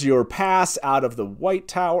 Yeah. Here's your pass out of the White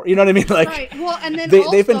Tower. You know what I mean? Like, right. Well, and then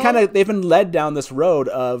they've been led down this road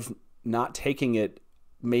of not taking it.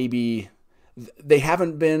 Maybe they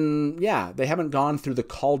haven't gone through the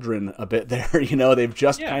cauldron a bit there. They've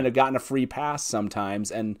just kind of gotten a free pass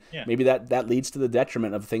sometimes. And maybe that leads to the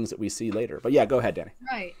detriment of things that we see later. But yeah, go ahead, Danny.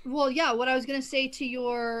 Right. Well, yeah, what I was going to say to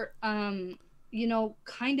your,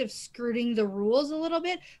 kind of skirting the rules a little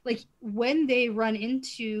bit, like when they run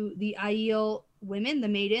into the Aiel women, the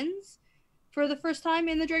maidens, for the first time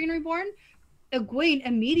in the Dragon Reborn, Egwene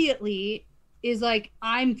immediately is like,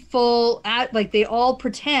 I'm full at, like, they all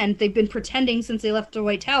pretend, they've been pretending since they left the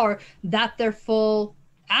White Tower that they're full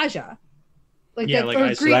Aja. Like, yeah, that, like or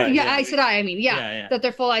Aes Greek, Sedai, yeah, Aes Sedai, I mean, that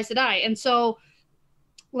they're full Aes Sedai. And so,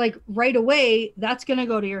 like, right away, that's going to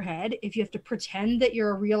go to your head. If you have to pretend that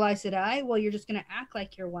you're a real Aes Sedai, well, you're just going to act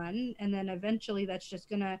like you're one. And then eventually that's just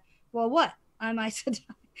going to, well, what? I'm Aes Sedai.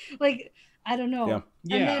 Like, I don't know.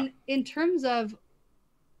 Yeah. And then in terms of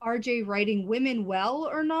RJ writing women well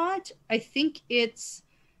or not, I think it's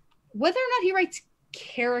whether or not he writes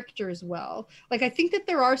characters well. Like, I think that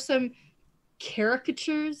there are some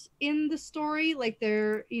caricatures in the story. Like,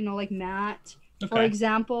 they're, like Matt, for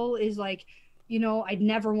example, is like, I'd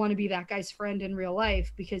never want to be that guy's friend in real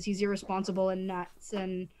life because he's irresponsible and nuts.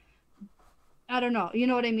 And I don't know. You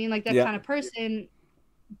know what I mean? Like, that kind of person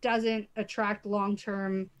doesn't attract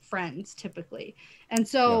long-term friends typically. And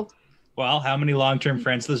so... Well, how many long-term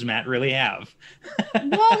friends does Matt really have?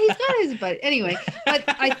 Well, he's got his, but anyway. But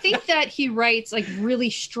I think that he writes, like, really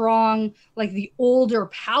strong, like, the older,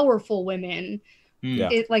 powerful women.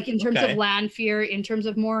 Like, in terms of Lanfear, in terms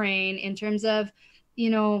of Moiraine, in terms of,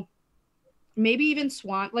 maybe even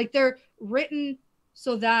Swan. Like, they're written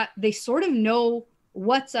so that they sort of know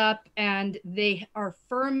what's up and they are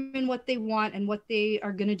firm in what they want and what they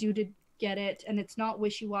are going to do to get it. And it's not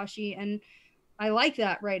wishy-washy. And I like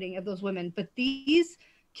that writing of those women. But these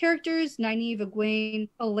characters, Nynaeve, Egwene,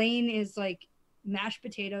 Elaine is like mashed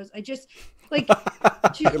potatoes. I just, like,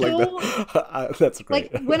 she's that's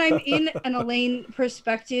great. Like, when I'm in an Elaine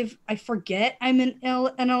perspective, I forget I'm in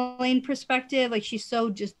an Elaine perspective. Like, she's so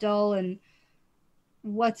just dull and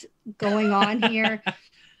what's going on here.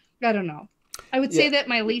 I don't know. I would say that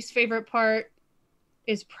my least favorite part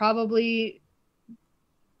is probably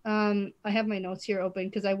I have my notes here open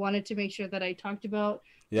because I wanted to make sure that I talked about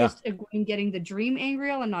just Egwene getting the dream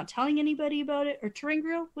Angreal and not telling anybody about it. Or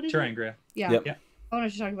Terangreal? What is it? Terangreal. Yeah. I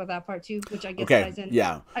wanted to talk about that part too, which I guess ties in.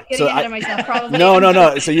 Yeah. I'm getting ahead of myself probably.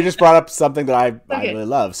 No. So you just brought up something that I really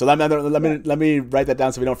love. So let me write that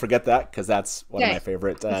down so we don't forget that because that's one of my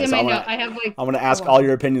favorite. So I want to ask all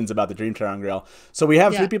your opinions about the Dream Terangreal. So we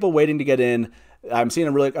have 3 people waiting to get in. I'm seeing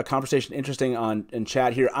a conversation interesting in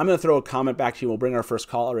chat here. I'm going to throw a comment back to you. We'll bring our first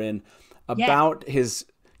caller in about his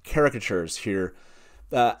caricatures here.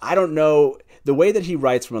 I don't know the way that he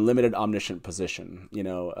writes from a limited omniscient position,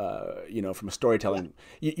 from a storytelling,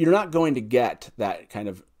 you're not going to get that kind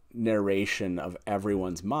of narration of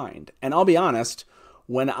everyone's mind. And I'll be honest,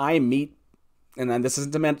 when I meet, and then this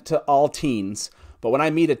isn't meant to all teens, but when I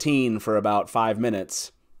meet a teen for about 5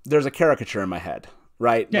 minutes, there's a caricature in my head,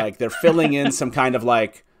 right? Yeah. Like they're filling in some kind of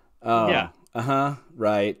like, oh, Yeah.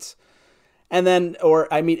 right. And then,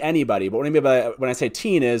 or I meet anybody, but what I mean by when I say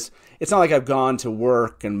teen is, it's not like I've gone to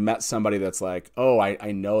work and met somebody that's like, oh,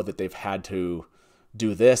 I know that they've had to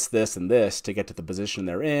do this, this, and this to get to the position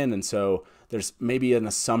they're in. And so there's maybe an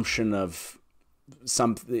assumption of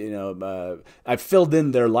some, I've filled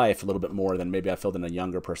in their life a little bit more than maybe I filled in a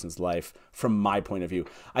younger person's life from my point of view.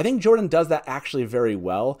 I think Jordan does that actually very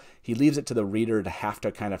well. He leaves it to the reader to have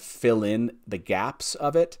to kind of fill in the gaps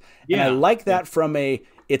of it. Yeah. And I like that from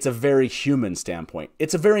it's a very human standpoint.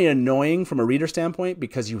 It's a very annoying from a reader standpoint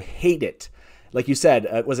because you hate it. Like you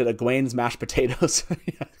said, was it Egwene's mashed potatoes?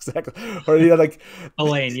 Yeah, exactly. Or like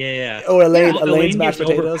Elaine, yeah. Oh, Elaine's Elaine mashed gets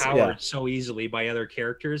potatoes. overpowered Yeah, so easily by other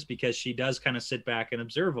characters because she does kind of sit back and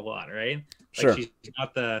observe a lot, right? Like sure. she's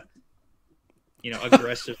not the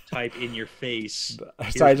aggressive type in your face.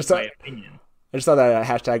 Sorry, Here's my opinion. I just saw that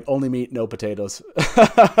hashtag only meat, no potatoes.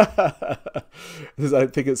 I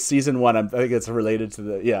think it's season 1. I think it's related to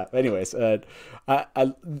the, yeah. Anyways, I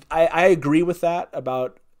agree with that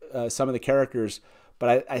about some of the characters,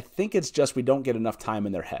 but I think it's just we don't get enough time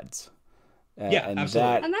in their heads. Yeah, and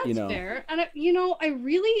absolutely. And that's fair. And I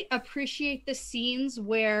really appreciate the scenes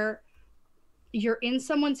where you're in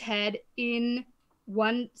someone's head in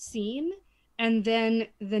one scene, and then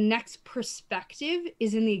the next perspective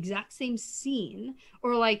is in the exact same scene,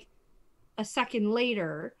 or like a second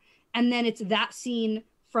later, and then it's that scene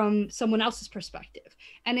from someone else's perspective.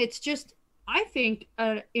 And it's just, I think,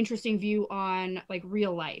 an interesting view on like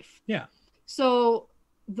real life. Yeah. So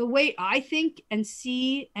the way I think and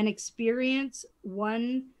see and experience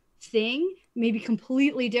one thing may be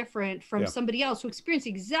completely different from somebody else who experienced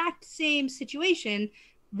the exact same situation.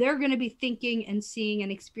 They're going to be thinking and seeing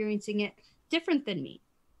and experiencing it different than me,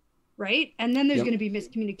 right? And then there's going to be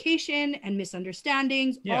miscommunication and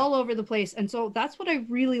misunderstandings all over the place. And so that's what I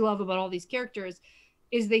really love about all these characters,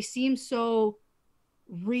 is they seem so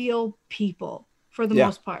real people for the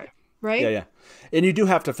most part, right? Yeah. And you do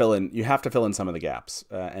have to fill in some of the gaps,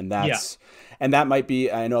 and that might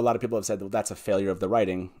be, I know a lot of people have said, well, that's a failure of the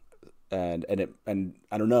writing. And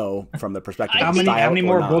I don't know from the perspective how of many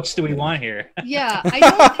more books do we want here? Yeah, I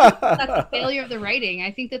don't think that's a failure of the writing.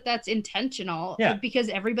 I think that that's intentional, because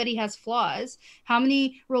everybody has flaws. How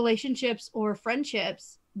many relationships or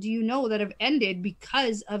friendships do you know that have ended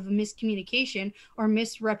because of miscommunication or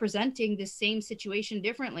misrepresenting the same situation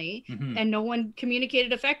differently, and no one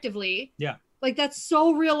communicated effectively? Yeah, like that's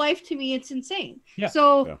so real life to me. It's insane. Yeah.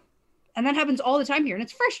 So. And that happens all the time here, and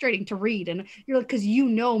it's frustrating to read. And you're like, because you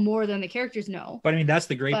know more than the characters know. But I mean, that's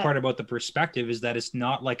the great part about the perspective, is that it's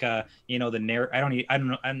not like the narrative. I don't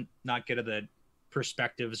know. I'm not good at the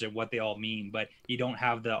perspectives of what they all mean, but you don't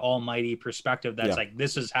have the almighty perspective that's like,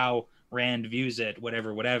 this is how Rand views it,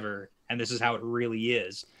 whatever, and this is how it really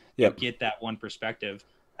is. You get that one perspective.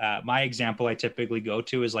 My example I typically go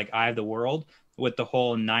to is like Eye of the World, with the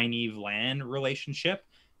whole Nynaeve Lan relationship.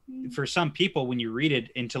 For some people, when you read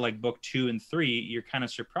it into like book 2 and 3, you're kind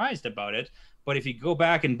of surprised about it. But if you go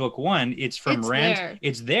back in book 1, it's from Rand. There.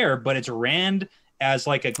 It's there, but it's Rand as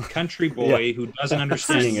like a country boy who doesn't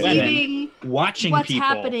understand women, watching what's people.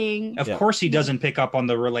 Happening. Of course, he doesn't pick up on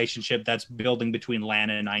the relationship that's building between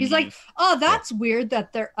Lana and Nynaeve. He's like, oh, that's weird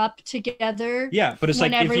that they're up together. Yeah, but it's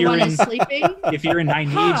when like everyone is sleeping. If you're in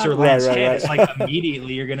Nynaeve's or Lan's head, it's like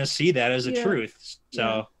immediately you're going to see that as a truth.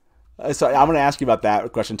 So. So I'm going to ask you about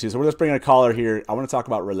that question too. So we're just bringing a caller here. I want to talk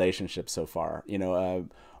about relationships so far.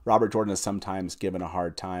 Robert Jordan is sometimes given a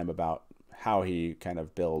hard time about how he kind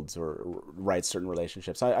of builds or writes certain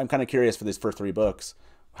relationships. I'm kind of curious for these first 3 books,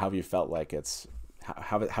 how have you felt like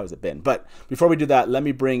how has it been? But before we do that, let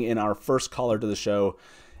me bring in our first caller to the show.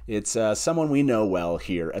 It's someone we know well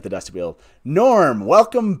here at the Dusty Wheel. Norm,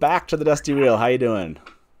 welcome back to the Dusty Wheel. How you doing?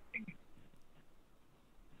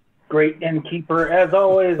 Great Innkeeper, as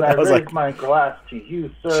always. I raise my glass to you,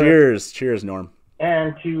 sir. Cheers, Norm.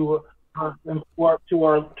 And to our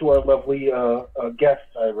lovely guests,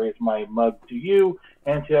 I raise my mug to you,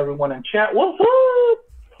 and to everyone in chat. What's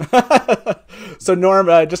up? So, Norm,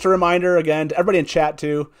 just a reminder again to everybody in chat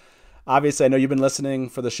too. Obviously, I know you've been listening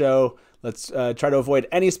for the show. Let's try to avoid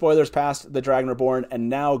any spoilers past The Dragon Reborn. And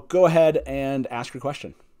now, go ahead and ask your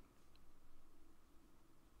question.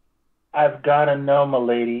 I've got to know, my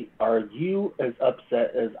lady, are you as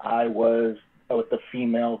upset as I was with the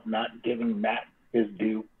females not giving Matt his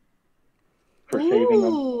due for saving him?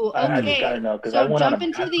 Okay. I just got to know. So jump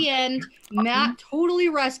into the end. Matt totally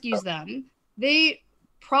rescues them. They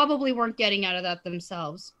probably weren't getting out of that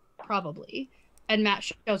themselves. Probably. and Matt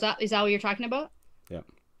shows up. Is that what you're talking about? Yeah.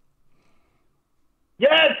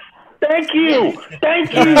 Yes. Thank you. Yes.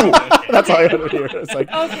 Thank you. That's all I had to hear. It's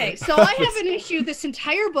like, Okay, so I have an issue this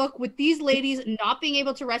entire book with these ladies not being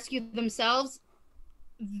able to rescue themselves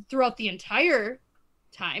throughout the entire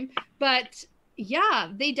time. But yeah,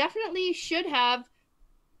 they definitely should have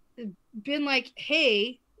been like,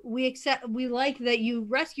 hey, we like that you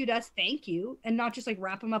rescued us, thank you, and not just like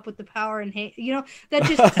wrap them up with the power and hate, that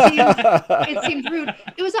just it seemed rude.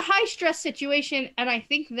 It was a high stress situation, and I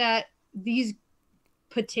think that these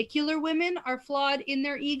particular women are flawed in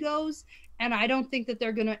their egos, and I don't think that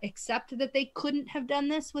they're going to accept that they couldn't have done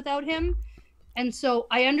this without him. And so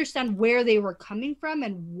I understand where they were coming from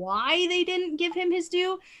and why they didn't give him his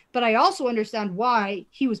due, but I also understand why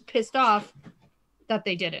he was pissed off that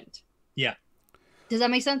they didn't. Yeah. Does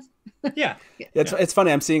that make sense? Yeah. It's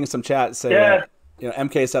funny. I'm seeing some chat say, Yeah.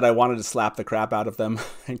 MK said, I wanted to slap the crap out of them.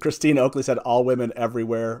 And Christine Oakley said, all women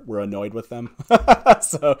everywhere were annoyed with them.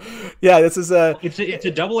 So, yeah, this is it's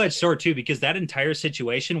a double-edged sword, too, because that entire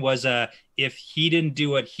situation was if he didn't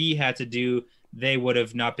do what he had to do, they would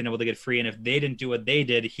have not been able to get free. And if they didn't do what they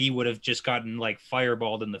did, he would have just gotten like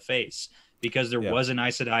fireballed in the face because there was an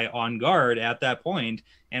Aes Sedai on guard at that point.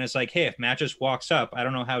 And it's like, hey, if Matt just walks up, I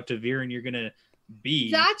don't know how Taviran you're going to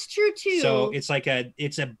be. That's true too. So it's like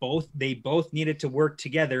they both needed to work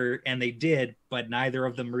together, and they did, but neither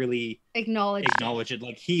of them really acknowledge it.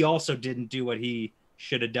 Like, he also didn't do what he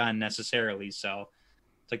should have done necessarily. So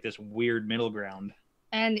it's like this weird middle ground.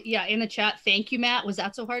 And yeah, in the chat, thank you, Matt. Was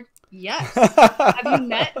that so hard? Yes. Have you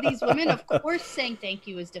met these women? Of course, saying thank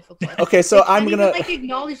you is difficult. Okay, so I'm even, gonna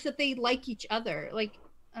acknowledge that they like each other. Like,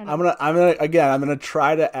 I'm gonna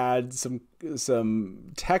try to add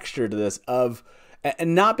some texture to this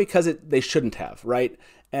and not because they shouldn't have, right?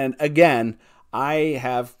 And again, I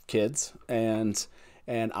have kids, and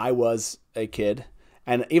I was a kid,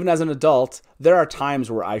 and even as an adult, there are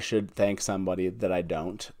times where I should thank somebody that I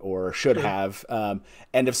don't or should have.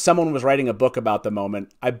 And if someone was writing a book about the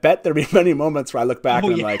moment, I bet there'd be many moments where I look back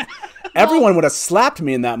and I'm like, everyone would have slapped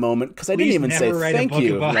me in that moment because I didn't even say thank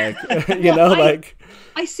you. Like,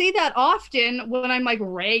 I say that often when I'm like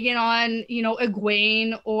ragging on,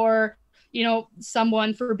 Egwene or,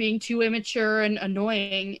 someone for being too immature and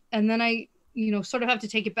annoying. And then I, sort of have to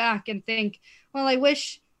take it back and think, well, I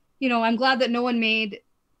wish, I'm glad that no one made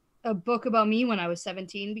a book about me when I was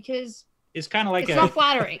 17 because it's kind of like it's not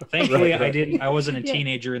flattering. Thankfully, I wasn't a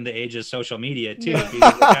teenager in the age of social media too.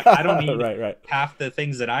 Because I don't need half the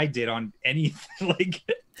things that I did on anything. Like,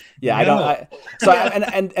 yeah, no.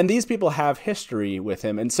 And these people have history with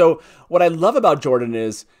him. And so what I love about Jordan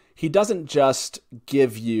is he doesn't just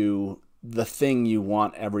give you the thing you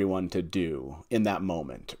want everyone to do in that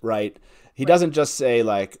moment, right? He doesn't just say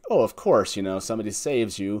like, oh, of course, somebody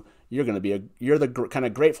saves you. You're going to be you're the kind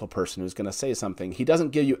of grateful person who's going to say something. He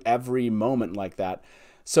doesn't give you every moment like that.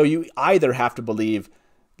 So you either have to believe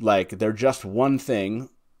like they're just one thing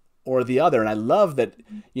or the other. And I love that,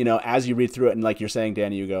 as you read through it and like you're saying,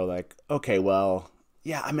 Danny, you go like, okay, well,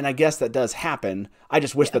 yeah, I mean, I guess that does happen. I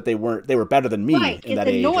just wish that they were better than me in that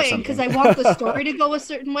age or something. It's annoying because I want the story to go a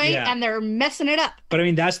certain way and they're messing it up. But I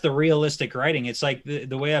mean, that's the realistic writing. It's like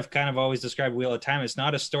the way I've kind of always described Wheel of Time. It's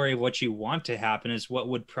not a story of what you want to happen. It's what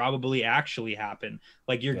would probably actually happen.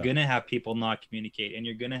 Like you're going to have people not communicate, and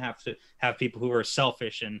you're going to have people who are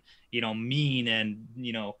selfish and, mean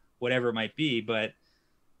and, whatever it might be. But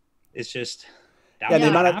it's just... Yeah,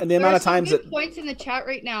 the amount of times that points in the chat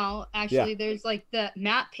right now. Actually, there's like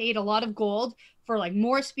Matt paid a lot of gold for like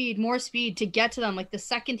more speed to get to them. Like the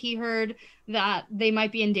second he heard that they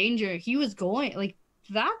might be in danger, he was going. Like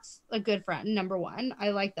that's a good friend. Number one, I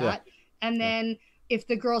like that. Yeah. And then if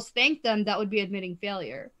the girls thanked them, that would be admitting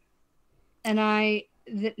failure. And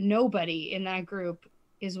nobody in that group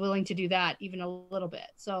is willing to do that even a little bit.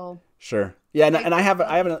 So sure. Yeah, and I have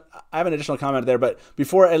an additional comment there, but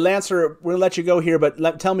before Lancer, we're gonna let you go here.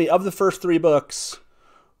 But tell me, of the first 3 books,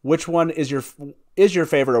 which one is your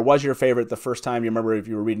favorite, or was your favorite the first time you remember if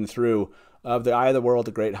you were reading through, of the Eye of the World,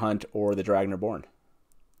 The Great Hunt, or The Dragon Reborn?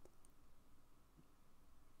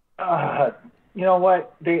 You know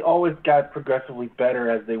what? They always got progressively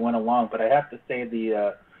better as they went along, but I have to say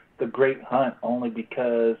the Great Hunt only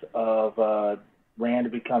because of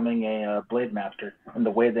Rand becoming a blade master and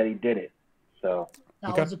the way that he did it. So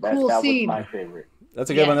that was a cool scene. That was my favorite.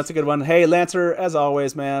 That's a good one. That's a good one. Hey, Lancer, as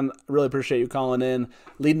always, man, really appreciate you calling in,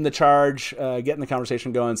 leading the charge, getting the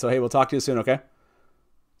conversation going. So, hey, we'll talk to you soon, okay?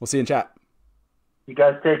 We'll see you in chat. You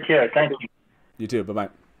guys take care. Thank you. You too. Bye-bye.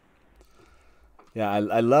 Yeah,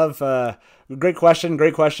 I love. Great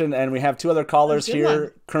question, and we have two other callers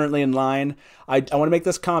here currently in line. I want to make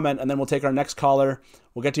this comment, and then we'll take our next caller.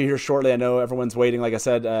 We'll get to you here shortly. I know everyone's waiting, like I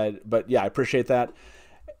said, but yeah, I appreciate that.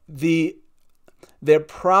 There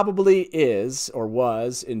probably is, or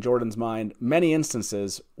was, in Jordan's mind, many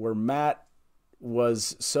instances where Matt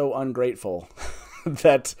was so ungrateful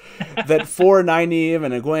that for Nynaeve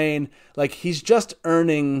and Egwene, like he's just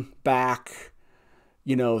earning back,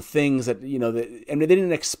 things that, and they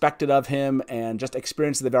didn't expect it of him, and just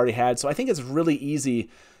experiences they've already had. So I think it's really easy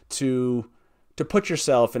to put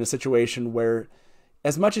yourself in a situation where,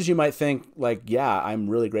 as much as you might think like, yeah, I'm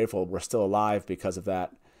really grateful we're still alive because of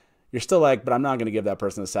that, you're still like, but I'm not going to give that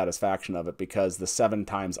person the satisfaction of it because the 7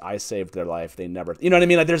 times I saved their life, they never, you know what I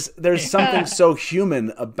mean? Like there's something so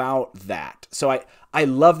human about that. So I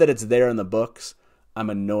love that it's there in the books. I'm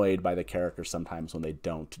annoyed by the characters sometimes when they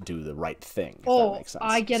don't do the right thing. If that makes sense.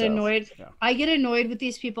 I get annoyed. Yeah. I get annoyed with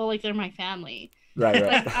these people like they're my family. Right.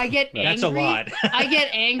 Like I get angry. That's a lot. I get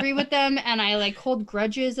angry with them, and I like hold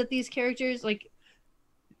grudges at these characters. Like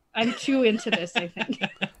I'm too into this, I think.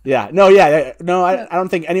 I don't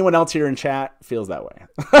think anyone else here in chat feels that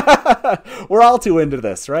way. We're all too into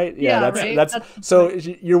this, right? That's so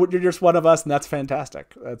you're just one of us, and that's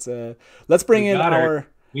fantastic. That's let's bring in our.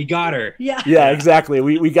 We got her. Yeah, exactly.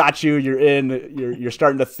 We got you. You're in. You're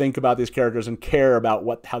starting to think about these characters and care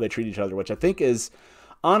about how they treat each other, which I think is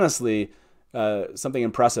honestly something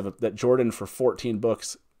impressive that Jordan, for 14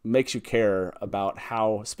 books, makes you care about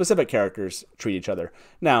how specific characters treat each other.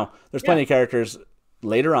 Now, there's plenty of characters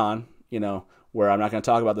later on, where I'm not going to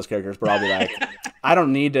talk about those characters, but I'll be like, I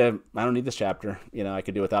don't need this chapter. I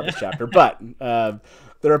could do without this chapter. But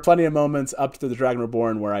there are plenty of moments up to the Dragon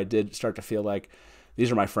Reborn where I did start to feel like these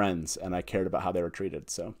are my friends, and I cared about how they were treated.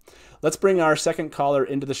 So let's bring our second caller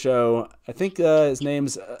into the show. I think his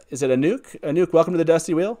name's, is it Anouk? Anouk, welcome to the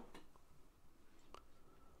Dusty Wheel.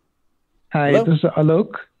 Hi, Hello? this is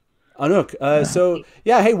Alok. Anouk.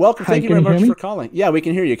 Hey, welcome. Hi, Thank you very much for calling. Yeah, we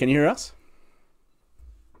can hear you. Can you hear us?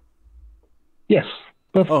 Yes,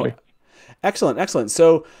 perfectly. Oh, excellent.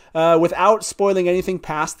 So without spoiling anything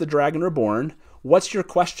past the Dragon Reborn, what's your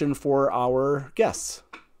question for our guests?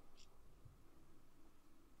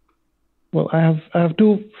 Well, I have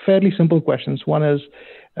two fairly simple questions. One is,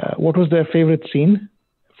 what was their favorite scene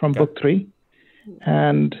from book 3?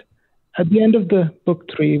 And at the end of the book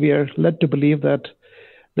 3, we are led to believe that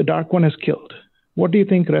the Dark One is killed. What do you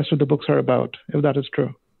think the rest of the books are about, if that is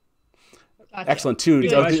true? Gotcha. Excellent.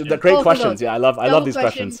 The great questions. Yeah, I love these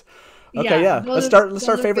questions. Okay, let's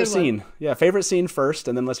start favorite scene. Yeah, favorite scene first,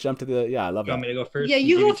 and then let's jump to the. Yeah, I love that. You want me to go first? Yeah,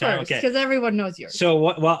 you go first because everyone knows yours. So,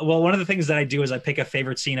 one of the things that I do is I pick a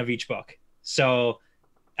favorite scene of each book. So,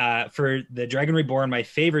 for the Dragon Reborn, my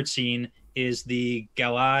favorite scene is the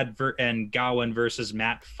Galad and Gawain versus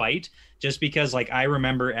Matt fight. Just because, like, I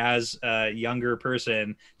remember as a younger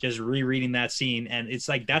person just rereading that scene, and it's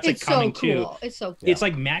like that's a coming so cool. It's so cool. It's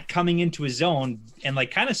like Matt coming into his own and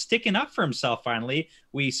like kind of sticking up for himself. Finally,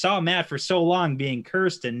 we saw Matt for so long being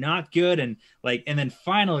cursed and not good, and then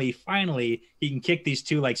finally he can kick these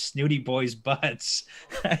two like snooty boys' butts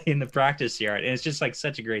in the practice yard, and it's just like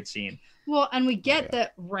such a great scene. Well, and we get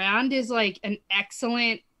that Rand is like an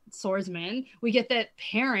excellent swordsman. We get that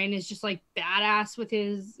Perrin is just like badass with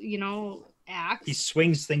his, axe. He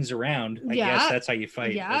swings things around. I guess that's how you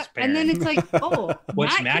fight. Yeah, and then it's like, oh,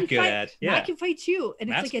 what's Matt good at? Yeah, Matt can fight too, and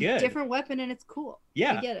it's like a different weapon, and it's cool.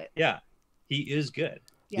 Yeah, I get it. Yeah, he is good.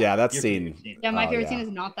 Yeah, that scene. Yeah, my favorite scene is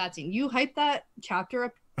not that scene. You hyped that chapter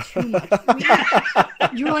up too much for me.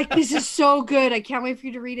 You were like, this is so good. I can't wait for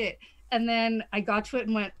you to read it. And then I got to it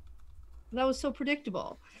and went, that was so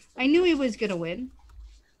predictable. I knew he was gonna win.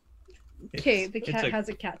 Okay, the cat has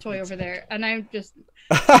a cat toy over there, and I'm just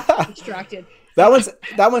distracted. That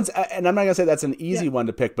one's, and I'm not gonna say that's an easy one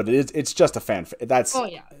to pick, but it's just a fan. That's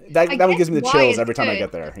that one gives me the chills every time I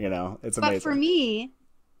get there. It's amazing. But for me,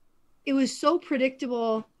 it was so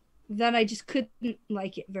predictable that I just couldn't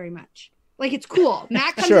like it very much. Like, it's cool.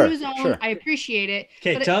 Matt comes into his own. Sure. I appreciate it.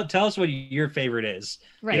 Okay, tell us what your favorite is.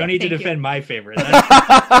 Right, you don't need to defend my favorite.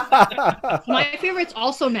 My favorite's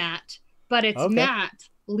also Matt, but it's Matt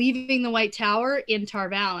leaving the White Tower in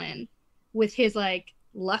Tarvalon with his like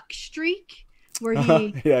luck streak where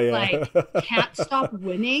he can't stop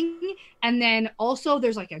winning, and then also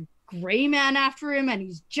there's like a gray man after him and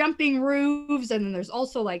he's jumping roofs, and then there's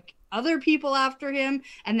also like other people after him,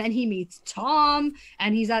 and then he meets Tom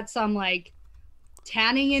and he's at some like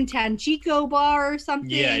tanning in Tanchico bar or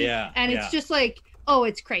something, and it's just like, oh,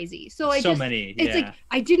 it's crazy. It's like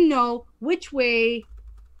I didn't know which way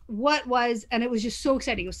what was, and it was just so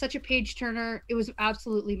exciting. It was such a page turner. It was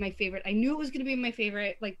absolutely my favorite. I knew it was going to be my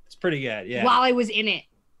favorite. Like, It's pretty good. Yeah. while I was in it,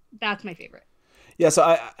 that's my favorite. Yeah. So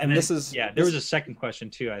And then, this is there was a second question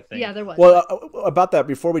too, I think. Yeah, there was. well about that.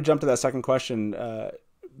 Before we jump to that second question,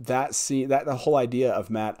 that scene, that the whole idea of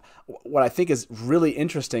Matt, what I think is really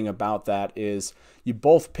interesting about that is you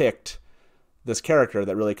both picked this character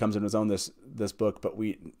that really comes into his own this book, but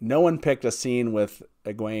no one picked a scene with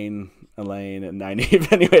Egwene, Elaine, and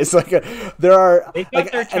Nynaeve. Anyways, like there are They got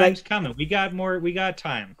like, their times coming. We got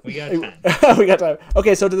time. We got time. we got time.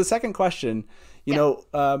 Okay, so to the second question, you know,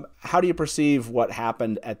 how do you perceive what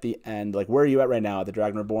happened at the end? Like, where are you at right now at the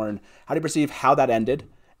Dragon Reborn? How do you perceive how that ended?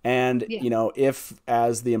 And, you know, if,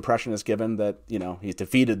 as the impression is given that, you know, he's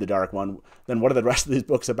defeated the Dark One, then what are the rest of these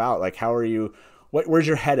books about? Like, how are you, where's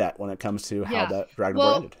your head at when it comes to how the Dragon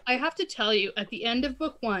Reborn ended? I have to tell you, at the end of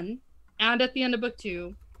book 1, and at the end of book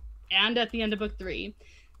 2, and at the end of book 3,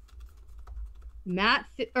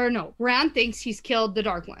 Rand thinks he's killed the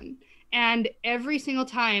Dark One. And every single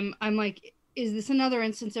time, I'm like, is this another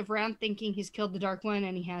instance of Rand thinking he's killed the Dark One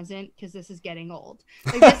and he hasn't? Because this is getting old.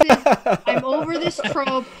 Like, I'm over this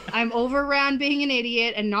trope. I'm over Rand being an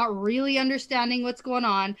idiot and not really understanding what's going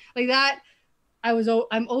on. Like that,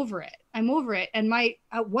 I'm over it. I'm over it. And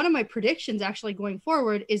one of my predictions actually going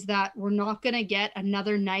forward is that we're not going to get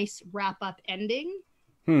another nice wrap-up ending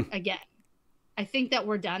again. I think that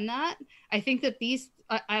we're done that. I think that these,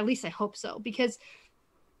 at least I hope so, because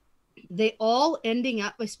they all ending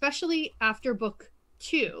up, especially after book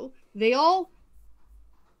 2,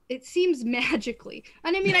 it seems magically.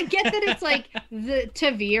 And I mean, I get that it's like the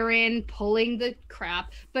Ta'Viren pulling the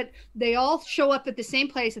crap, but they all show up at the same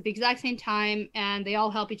place at the exact same time, and they all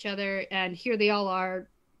help each other, and here they all are,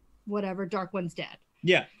 whatever, Dark One's dead.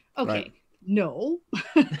 Yeah. Okay. Right. No.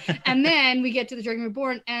 And then we get to the Dragon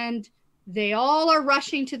Reborn, and they all are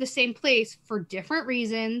rushing to the same place for different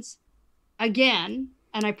reasons again.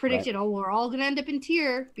 And I predicted, we're all going to end up in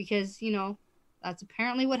Tyr because, you know, that's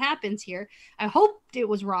apparently what happens here. I hoped it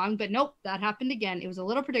was wrong, but nope, that happened again. It was a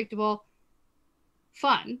little predictable.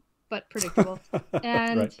 Fun, but predictable.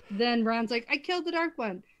 And then Rand's like, I killed the Dark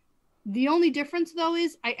One. The only difference, though,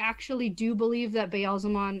 is I actually do believe that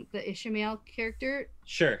Baal-Zamon, the Ishmael character,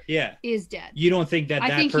 is dead. You don't think that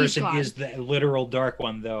person is the literal Dark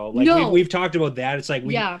One, though? Like, no. We've talked about that. It's like,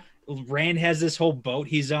 Rand has this whole boat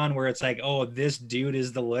he's on where it's like, oh, this dude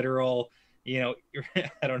is the literal, you know,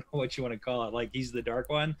 I don't know what you want to call it. Like, he's the Dark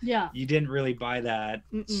One. Yeah. You didn't really buy that.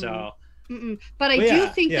 So. But I do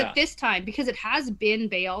think that this time, because it has been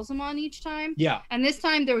Baal-Zamon each time. Yeah. And this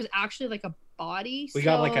time there was actually like a body. We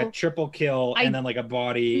got like a triple kill and then like a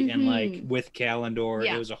body and like with Kalendor.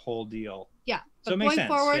 It was a whole deal. Yeah. But going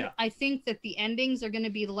forward, I think that the endings are going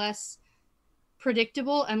to be less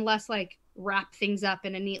predictable and less like wrap things up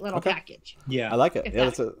in a neat little package. Yeah, I like it.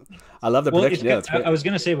 I love the prediction. Yeah, that's great. I was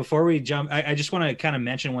going to say before we jump, I just want to kind of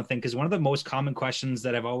mention one thing, because one of the most common questions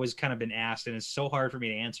that I've always kind of been asked, and it's so hard for me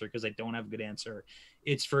to answer because I don't have a good answer.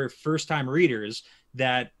 It's for first-time readers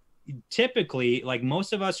that typically, like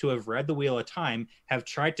most of us who have read The Wheel of Time, have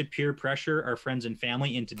tried to peer pressure our friends and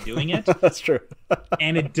family into doing it. That's true.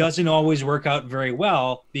 And it doesn't always work out very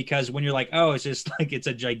well, because when you're like, oh, it's just like, it's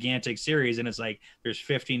a gigantic series and it's like there's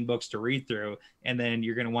 15 books to read through, and then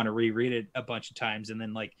you're going to want to reread it a bunch of times and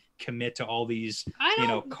then like commit to all these,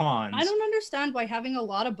 cons. I don't understand why having a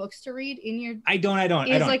lot of books to read in your I don't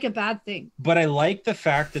like a bad thing. But I like the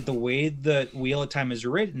fact that the way the Wheel of Time is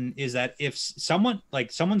written is that if someone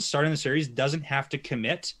starting the series doesn't have to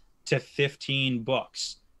commit to 15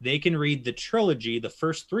 books, they can read the trilogy, the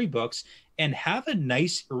first 3 books, and have a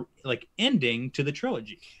nice like ending to the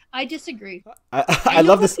trilogy. I disagree. I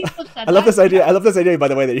love this. I love this idea. I love this idea, by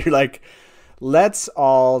the way, that you're like, let's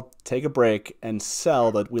all take a break and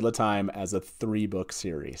sell the Wheel of Time as a 3-book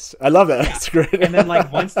series. I love that. That's great. And then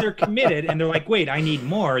like once they're committed and they're like, wait, I need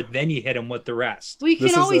more, then you hit them with the rest. We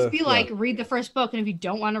can always be like, read the first book, and if you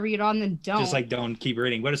don't want to read on, then don't. Just like don't keep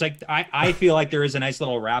reading. But it's like I feel like there is a nice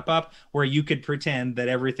little wrap up where you could pretend that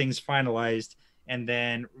everything's finalized, and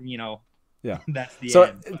then that's the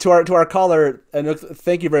end. To our caller, and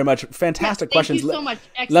thank you very much. Fantastic questions. Thank you so much.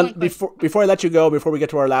 Excellent. Before I let you go, before we get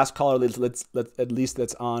to our last caller, let's at least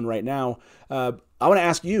that's on right now. I want to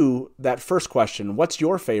ask you that first question. What's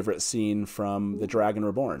your favorite scene from The Dragon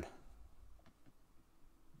Reborn?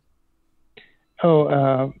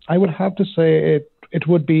 I would have to say it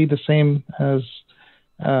would be the same as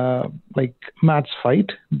like Matt's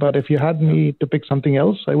fight. But if you had me to pick something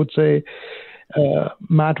else, I would say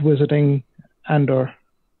Matt visiting Andor.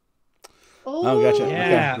 Oh, gotcha.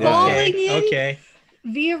 Yeah. Okay.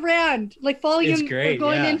 via Rand, like following It's him great,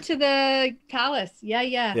 going yeah. into the palace. Yeah.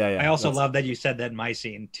 Yeah. I also love that you said that in my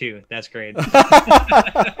scene too. That's great.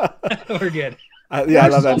 We're good. I There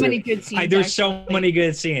love are that so many too. good scenes. There's so actually. many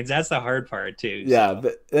good scenes. That's the hard part too. Yeah,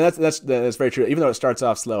 so. and that's very true. Even though it starts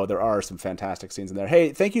off slow, there are some fantastic scenes in there.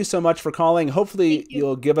 Hey, thank you so much for calling. Hopefully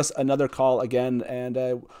you'll give us another call again, and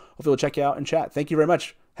hopefully we'll check you out and chat. Thank you very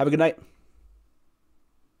much. Have a good night.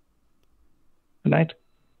 Good night.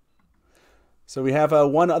 So we have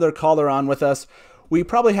one other caller on with us. We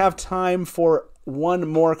probably have time for one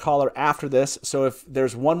more caller after this. So if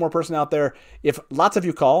there's one more person out there, if lots of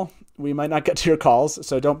you call, we might not get to your calls,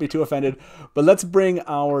 so don't be too offended. But let's bring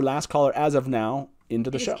our last caller as of now into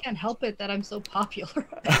the I show. just can't help it that I'm so popular.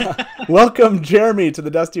 Welcome, Jeremy, to the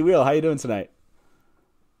Dusty Wheel. How you doing tonight?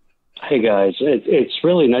 Hey guys, it's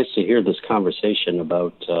really nice to hear this conversation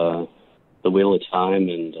about the Wheel of Time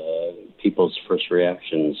and people's first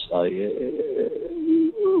reactions.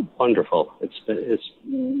 Wonderful. It's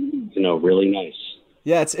really nice.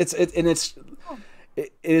 Yeah,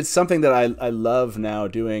 it's something that I love now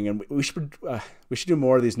doing, and we should do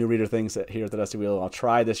more of these new reader things here at the Dusty Wheel. I'll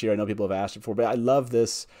try this year. I know people have asked it for, but I love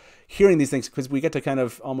this, hearing these things, because we get to kind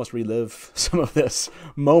of almost relive some of this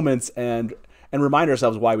moments and remind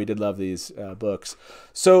ourselves why we did love these books.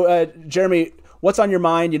 So, Jeremy, what's on your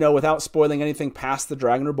mind? Without spoiling anything past The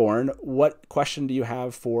Dragon Reborn, what question do you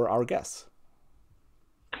have for our guests?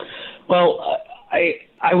 Well,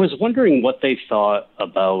 I was wondering what they thought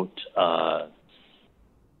about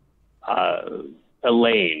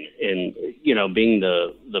Elaine in being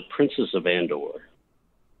the Princess of Andor,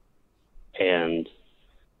 and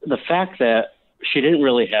the fact that she didn't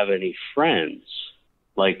really have any friends.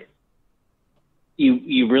 Like,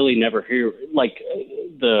 you really never hear, like,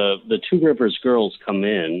 the Two Rivers girls come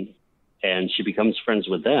in and she becomes friends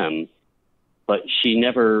with them, but she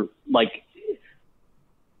never, like,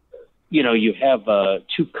 you have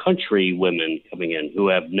two country women coming in who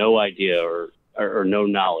have no idea or no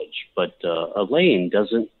knowledge, but Elaine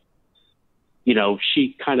doesn't,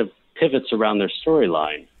 she kind of pivots around their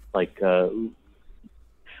storyline. Like,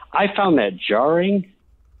 I found that jarring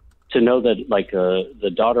to know that, like,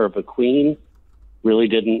 the daughter of a queen really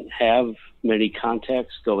didn't have many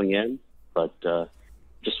contacts going in, but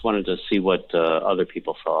just wanted to see what other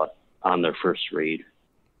people thought on their first read.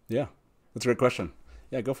 Yeah, that's a great question.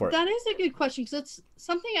 Yeah, go for it. That is a good question, because it's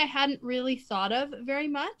something I hadn't really thought of very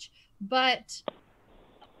much. But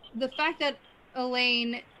the fact that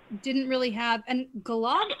Elaine didn't really have, and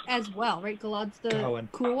Galad as well, right? Galad's the Gawain.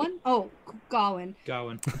 cool one. Oh, Gawain.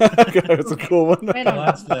 Gawain. Okay, that's a cool one. Right on.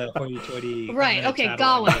 That's the hoity-toity. Right. Okay,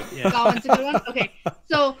 Gawain. Gawain. Yeah. Gawain's a good one. Okay,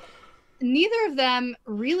 so neither of them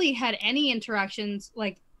really had any interactions,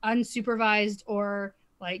 like, unsupervised or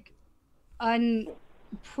like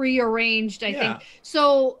prearranged, I think.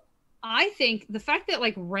 So I think the fact that,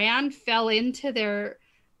 like, Rand fell into their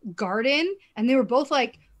garden and they were both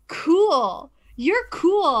like, cool, you're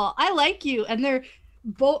cool, I like you, and they're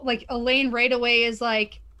both like, Elaine right away is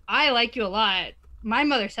like, I like you a lot, my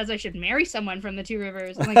mother says I should marry someone from the Two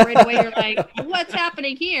Rivers, and like right away you're like, what's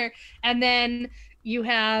happening here? And then you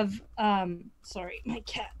have sorry, my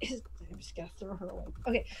cat is, I'm just gonna throw her away.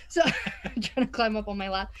 Okay, so I'm trying to climb up on my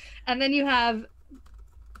lap. And then you have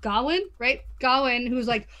Gawain, right? Gawain, who's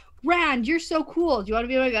like, Rand, you're so cool, do you want to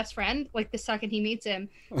be my best friend? Like, the second he meets him.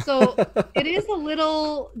 So it is a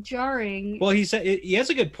little jarring. Well, he has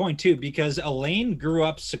a good point too, because Elaine grew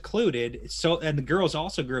up secluded, and the girls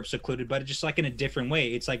also grew up secluded, but just like in a different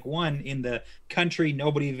way. It's like, one, in the country,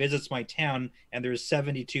 nobody visits my town, and there's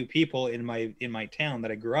 72 people in my town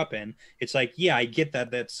that I grew up in. It's like, yeah, I get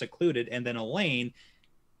that that's secluded. And then Elaine,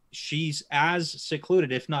 she's as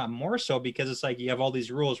secluded, if not more so, because it's like you have all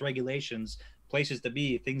these rules, regulations, places to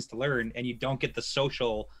be, things to learn, and you don't get the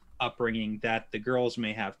social upbringing that the girls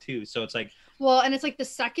may have too. So it's like, well, and it's like the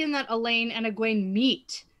second that Elaine and Egwene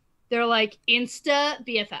meet, they're like insta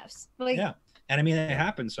BFFs. Like, yeah, and I mean, it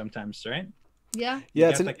happens sometimes, right? Yeah. You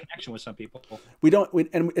it's got that connection with some people.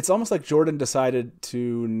 And it's almost like Jordan decided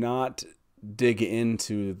to not dig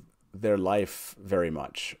into their life very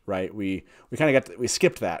much, right? We kind of we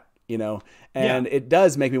skipped that, and it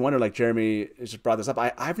does make me wonder, like Jeremy just brought this up.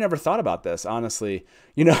 I've never thought about this, honestly.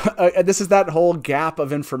 This is that whole gap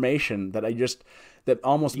of information that that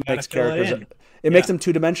almost makes characters, it makes them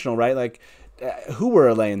two-dimensional, right? Like, who were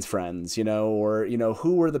Elaine's friends, or,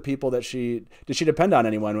 who were the people that did she depend on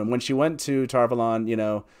anyone? When she went to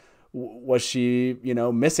Tarvalon, was she,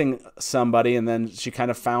 missing somebody, and then she kind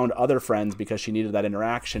of found other friends because she needed that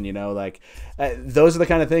interaction, those are the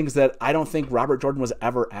kind of things that I don't think Robert Jordan was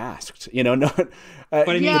ever asked, But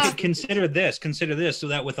I mean, consider this, so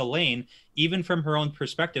that with Elaine, even from her own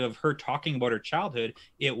perspective of her talking about her childhood,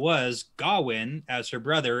 it was Gawain as her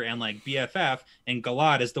brother and like BFF, and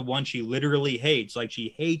Galad is the one she literally hates. Like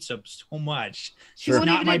she hates him so much. She She's won't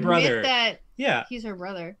not even my admit brother. that Yeah. he's her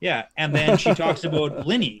brother. Yeah. And then she talks about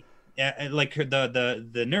Linny. Like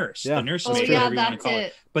the nurse, Yeah. the nurse, Oh maid, yeah, whatever you want to that's call it.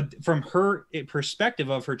 it. But from her perspective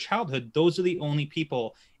of her childhood, those are the only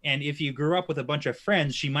people. And if you grew up with a bunch of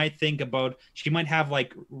friends, she might have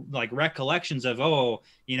like recollections of, oh,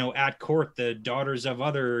 you know, at court, the daughters of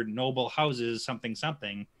other noble houses,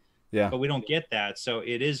 something. Yeah. But we don't get that. So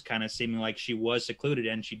it is kind of seeming like she was secluded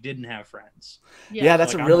and she didn't have friends. Yeah,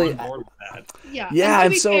 that's like, a really. I'm on board with that. Yeah. Yeah, and I'm to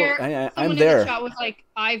be so. fair, I'm someone there. in the chat was like,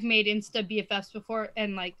 I've made Insta BFFs before,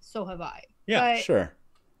 and like, so have I. Yeah, but, Sure.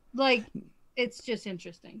 Like, it's just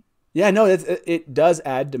interesting. Yeah, no, it does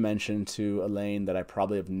add dimension to Elaine that I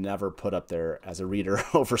probably have never put up there as a reader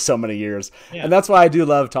over so many years. Yeah. And that's why I do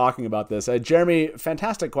love talking about this. Jeremy,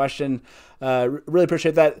 fantastic question. Really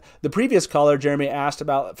appreciate that. The previous caller, Jeremy, asked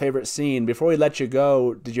about favorite scene. Before we let you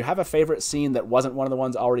go, did you have a favorite scene that wasn't one of the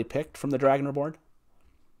ones already picked from The Dragon Reborn?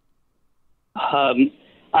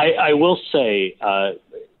 I will say,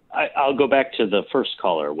 I'll go back to the first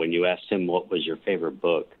caller when you asked him what was your favorite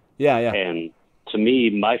book. Yeah. And to me,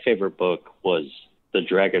 my favorite book was The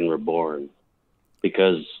Dragon Reborn,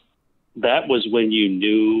 because that was when you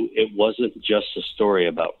knew it wasn't just a story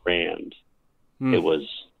about Rand. It was,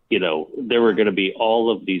 you know, there were going to be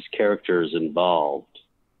all of these characters involved.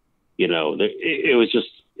 You know, it was just,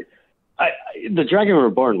 The Dragon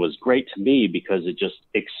Reborn was great to me because it just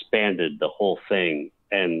expanded the whole thing.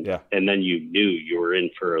 And then you knew you were in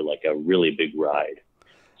for like a really big ride.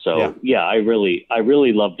 So I really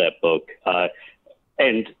love that book.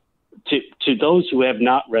 And to those who have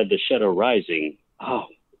not read The Shadow Rising,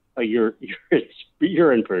 you're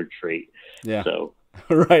in for a treat. Yeah. So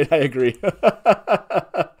right, I agree.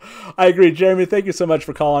 I agree, Jeremy. Thank you so much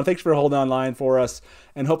for calling. Thanks for holding online for us,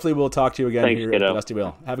 and hopefully we'll talk to you again here at the Dusty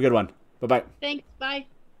Wheel. Have a good one. Bye bye. Thanks. Bye.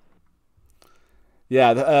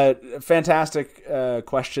 Yeah, fantastic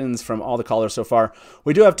questions from all the callers so far.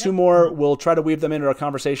 We do have two more. We'll try to weave them into our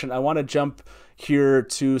conversation. I want to jump here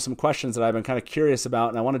to some questions that I've been kind of curious about,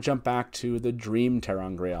 and I want to jump back to the Dream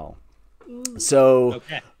Terangreal. So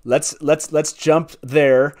let's jump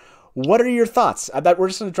there. What are your thoughts? We're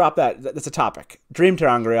just going to drop that. That's a topic. Dream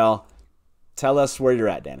Terangreal. Tell us where you're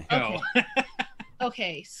at, Danny. Okay.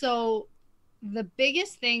 Okay, so the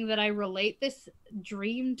biggest thing that I relate this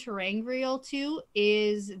Dream Terangreal to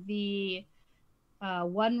is the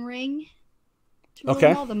One Ring.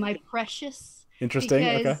 The My Precious. Interesting.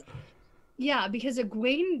 Okay. Yeah, because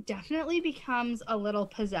Egwene definitely becomes a little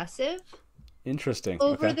possessive. Interesting.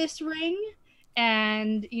 Over this ring.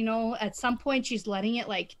 And, you know, at some point she's letting it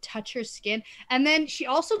like touch her skin. And then she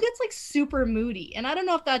also gets like super moody. And I don't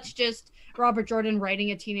know if that's just Robert Jordan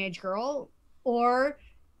writing a teenage girl or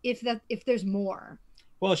if there's more.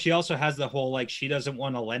 Well, she also has the whole like she doesn't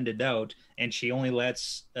want to lend it out, and she only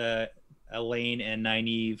lets Elaine and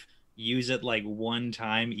Nynaeve use it like one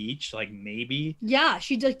time each, like maybe. Yeah,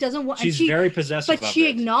 she doesn't want. She's very possessive. But she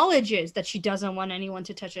acknowledges that she doesn't want anyone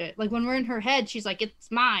to touch it. Like when we're in her head, she's like, "It's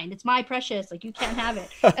mine. It's my precious. Like you can't have it."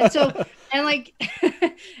 And so, and like,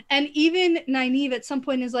 and even Nynaeve at some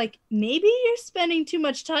point is like, "Maybe you're spending too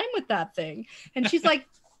much time with that thing," and she's like,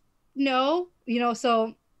 "No, you know."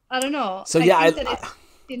 So I don't know. So yeah,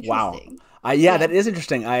 wow. That is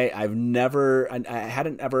interesting. I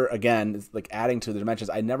hadn't ever, again, like adding to the dimensions,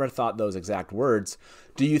 I never thought those exact words.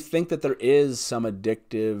 Do you think that there is some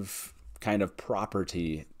addictive kind of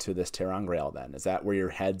property to this Terangreal then? Is that where your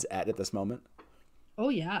head's at this moment? Oh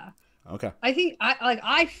yeah. Okay. I think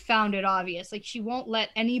I found it obvious. Like she won't let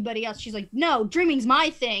anybody else. She's like, "No, dreaming's my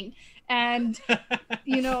thing." And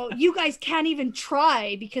you know, you guys can't even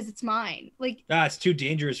try because it's mine. Like it's too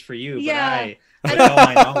dangerous for you. Yeah, but I all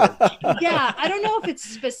my knowledge. Yeah, I don't know if it's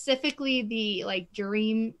specifically the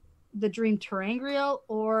Dream Terangreal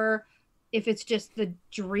or if it's just the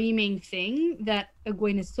dreaming thing that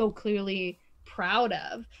Egwene is so clearly proud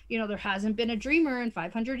of. You know, there hasn't been a dreamer in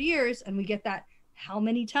 500 years, and we get that how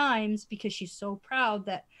many times because she's so proud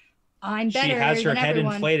that I'm better. She has her head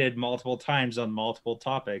everyone. Inflated multiple times on multiple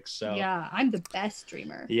topics. So yeah, I'm the best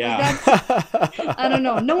dreamer. Yeah, I don't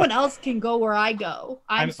know. No one else can go where I go.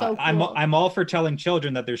 I'm so cool. I'm all for telling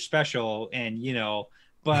children that they're special, and you know,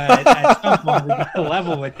 but at some point we got to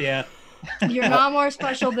level with you. You're not more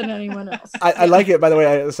special than anyone else. I like it. By the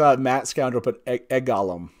way, I saw Matt Scoundrel put egg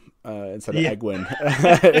golem instead of Egwene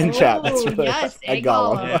in chat. That's really egg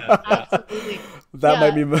golem. Yeah, absolutely. That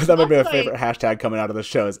might be a favorite hashtag coming out of the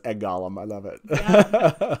show is egg golem. I love it.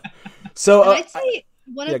 Yeah. So I'd say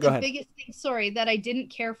one Yeah, of go the ahead. biggest things, sorry, that I didn't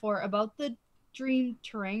care for about the Dream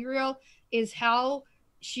Terangrial is how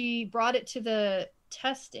she brought it to the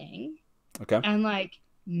testing Okay. and like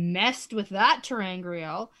messed with that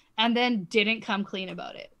Terangrial and then didn't come clean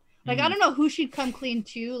about it. Like, I don't know who she'd come clean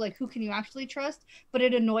to, like, who can you actually trust? But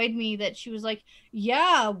it annoyed me that she was like,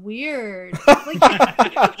 yeah, weird. Like,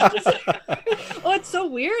 oh, it's so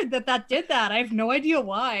weird that did that. I have no idea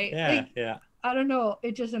why. Yeah, Like, yeah. I don't know.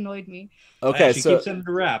 It just annoyed me. Okay, She so keeps it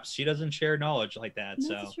under wraps. She doesn't share knowledge like that. That's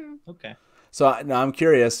So true. okay. so now I'm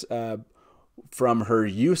curious, from her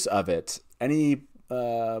use of it,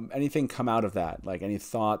 anything come out of that? Like any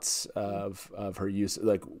thoughts of her use?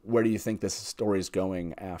 Like, where do you think this story is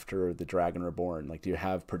going after the Dragon Reborn? Like, do you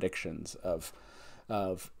have predictions of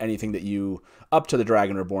anything that you up to the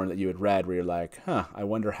Dragon Reborn that you had read where you're like, I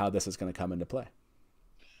wonder how this is going to come into play?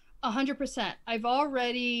 100%. I've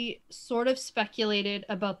already sort of speculated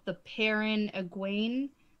about the Perrin-Egwene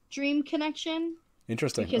dream connection.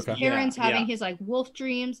 Interesting. Because Okay. Perrin's Yeah, having yeah. his like wolf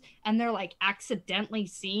dreams and they're like accidentally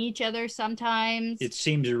seeing each other sometimes. It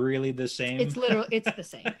seems really the same. It's the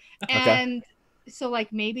same. And so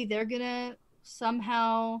like maybe they're gonna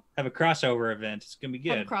somehow Have a crossover event. It's gonna be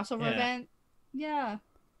good. have a crossover Yeah. event. Yeah.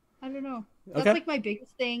 I don't know. That's Okay. like my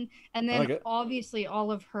biggest thing. And I then like it. obviously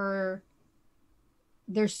all of her,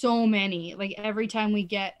 there's so many. Like every time we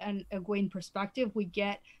get an Egwene perspective, we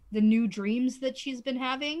get the new dreams that she's been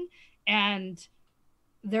having. And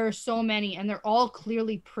there are so many, and they're all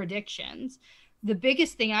clearly predictions. The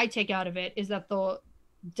biggest thing I take out of it is that the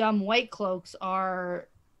dumb white cloaks are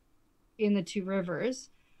in the Two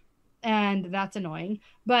Rivers, and that's annoying.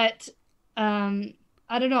 But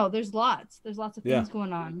I don't know. There's lots of Yeah. things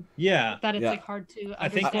going on Yeah. that it's Yeah. like hard to. I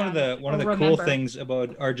think one of the cool remember. things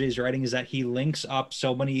about RJ's writing is that he links up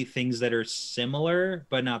so many things that are similar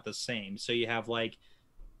but not the same. So you have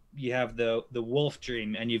the wolf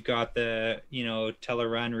dream, and you've got the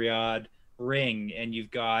Teleranriad ring, and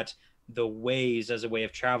you've got the ways as a way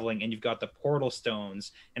of traveling, and you've got the portal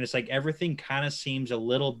stones, and it's like everything kind of seems a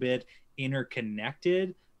little bit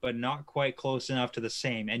interconnected but not quite close enough to the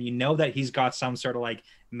same. And you know that he's got some sort of like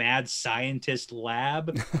mad scientist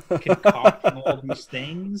lab concocting all these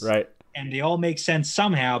things, Right. and they all make sense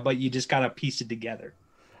somehow, but you just gotta piece it together.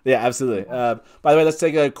 Yeah, absolutely. By the way, let's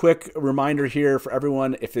take a quick reminder here for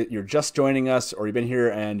everyone. If you're just joining us or you've been here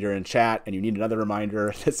and you're in chat and you need another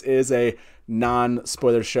reminder, this is a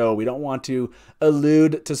non-spoiler show. We don't want to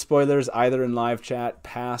allude to spoilers either in live chat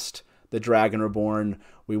past the Dragon Reborn.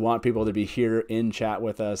 We want people to be here in chat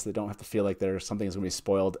with us. They don't have to feel like something's going to be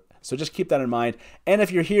spoiled. So just keep that in mind. And if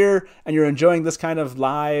you're here and you're enjoying this kind of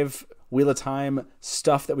live Wheel of Time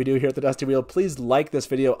stuff that we do here at the Dusty Wheel, please like this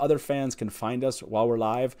video. Other fans can find us while we're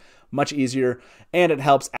live. Much easier. And it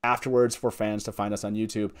helps afterwards for fans to find us on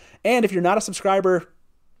YouTube. And if you're not a subscriber,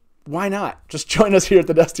 why not? Just join us here at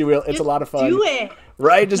the Dusty Wheel. It's a lot of fun. Do it.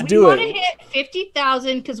 Right? Just We do want to it. hit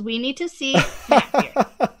 50,000 because we need to see Matt here.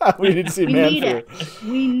 We need to see We Man need Fear. it.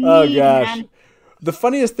 We need Oh, gosh. Man. The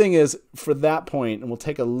funniest thing is, for that point, and we'll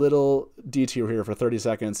take a little detour here for 30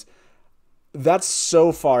 seconds, that's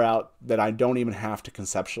so far out that I don't even have to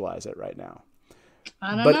conceptualize it right now.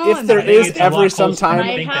 I don't But know. if there it is might- every It's a lot closer than sometime-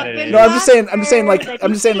 I think that it Might is. No, I'm just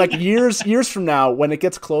saying like That years from now, when it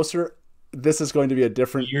gets closer, this is going to be a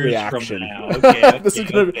different Years reaction. from now. Okay, this is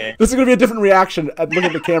okay, going okay. to be a different reaction at looking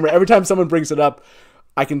at the camera. Every time someone brings it up,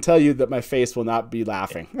 I can tell you that my face will not be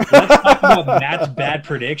laughing. Let's talk about Matt's bad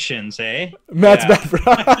predictions, eh? Matt's Yeah.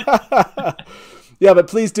 bad. Yeah, but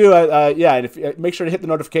please do. And if make sure to hit the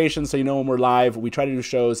notifications so you know when we're live. We try to do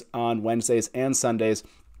shows on Wednesdays and Sundays.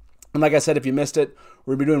 And like I said, if you missed it,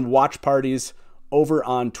 we'll be doing watch parties over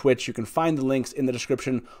on Twitch. You can find the links in the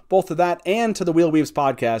description, both to that and to the Wheel Weaves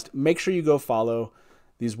podcast. Make sure you go follow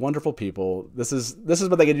these wonderful people. This is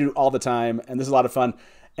what they get to do all the time, and this is a lot of fun.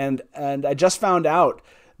 And I just found out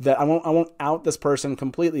that I won't out this person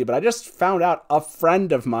completely, but I just found out a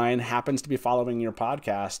friend of mine happens to be following your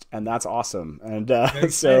podcast, and that's awesome. And so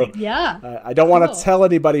exciting. Yeah. I don't want Cool. to tell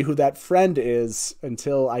anybody who that friend is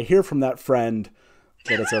until I hear from that friend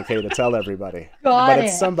that it's okay to tell everybody. Got But it.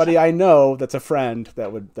 it's somebody I know that's a friend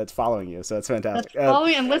that's following you, so it's That's fantastic.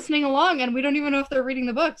 following and listening along, and we don't even know if they're reading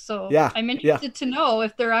the book. So Yeah, I'm interested to know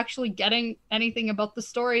if they're actually getting anything about the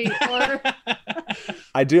story. Or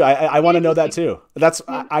I do. I want to know that too.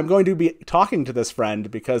 I'm going to be talking to this friend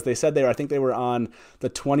because they said I think they were on the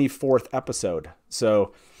 24th episode.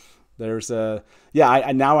 So there's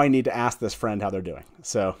now I need to ask this friend how they're doing.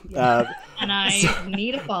 So and I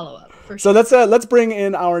need a follow up for so sure. let's bring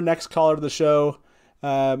in our next caller to the show.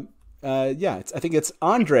 I think it's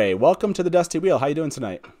Andre. Welcome to the Dusty Wheel. How you doing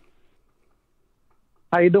tonight?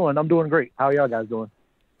 How you doing? I'm doing great. How are y'all guys doing?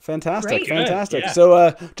 Fantastic, Great. fantastic. Good, yeah.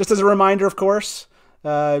 So just as a reminder, of course,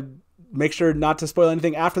 make sure not to spoil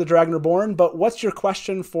anything after The Dragon Reborn, but what's your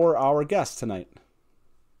question for our guest tonight?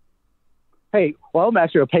 Hey, well, I'm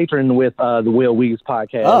actually a patron with the Will Weaves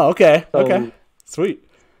podcast. Oh, okay, So okay. Sweet.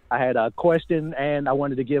 I had a question, and I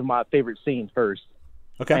wanted to give my favorite scene first.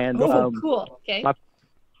 Okay, And go for it. Oh, cool. Okay.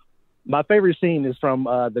 my favorite scene is from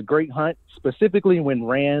The Great Hunt, specifically when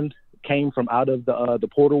Rand came from out of the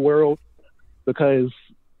portal world, because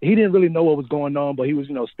he didn't really know what was going on, but he was,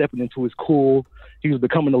 stepping into his cool. He was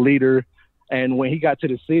becoming a leader. And when he got to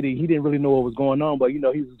the city, he didn't really know what was going on, but, he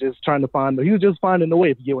was just he was just finding the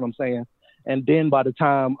way, if you get what I'm saying. And then by the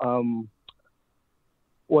time,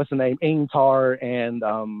 what's the name, Ingtar and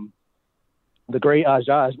the Great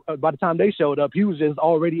Ajaj, by the time they showed up, he was just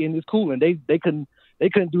already in his cool, and they couldn't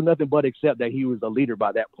do nothing but accept that he was a leader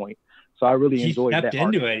by that point. So I really enjoyed that. He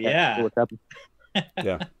stepped into it, yeah.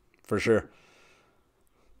 Yeah, for sure.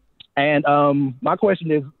 And my question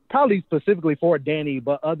is probably specifically for Danny,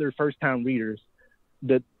 but other first-time readers.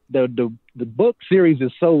 The book series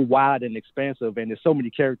is so wide and expansive, and there's so many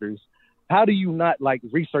characters. How do you not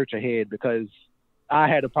research ahead? Because I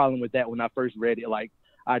had a problem with that when I first read it. Like,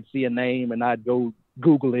 I'd see a name and I'd go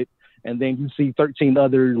Google it, and then you see 13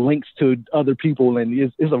 other links to other people, and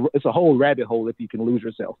it's a whole rabbit hole if you can lose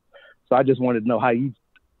yourself. So I just wanted to know how you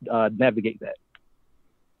navigate that.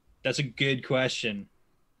 That's a good question.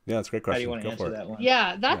 Yeah, that's a great How question. do you want to Go answer for it. that one?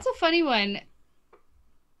 Yeah, that's a funny one.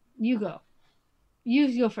 You go.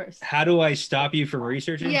 You go first. How do I stop you from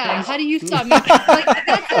researching Yeah, things? how do you stop me?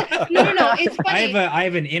 No. It's funny. I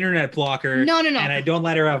have an internet blocker. No. And I don't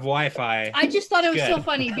let her have Wi-Fi. I just thought it was so Good.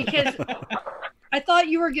 funny because I thought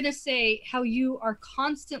you were gonna say how you are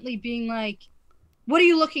constantly being like, "What are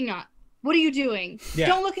you looking at? What are you doing? Yeah.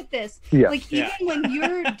 Don't look at this." Yeah. Like even when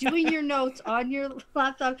you're doing your notes on your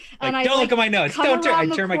laptop, and Like, don't look at my notes. come Don't turn. I around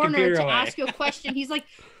the turn my corner computer to away. ask you a question, he's like,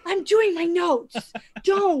 "I'm doing my notes.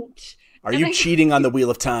 Don't." Are And you I- cheating on the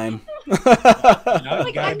Wheel of Time? No, you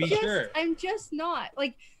Like gotta be sure. I'm just not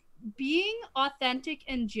like being authentic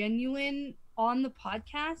and genuine on the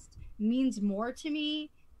podcast means more to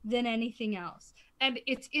me than anything else. And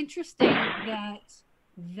it's interesting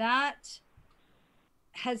that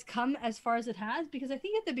has come as far as it has, because I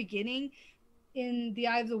think at the beginning in The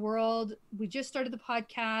Eye of the World, we just started the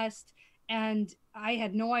podcast and I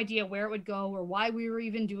had no idea where it would go or why we were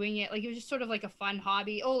even doing it. Like, it was just sort of like a fun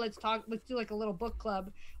hobby. Oh, let's do like a little book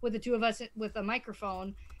club with the two of us with a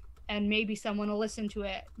microphone, and maybe someone will listen to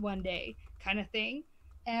it one day, kind of thing.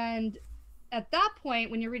 And at that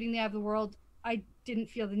point, when you're reading The Eye of the World, I didn't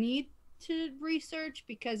feel the need to research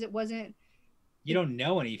because it wasn't, You don't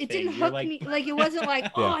know anything. it didn't You're hook like, me. Like, it wasn't like,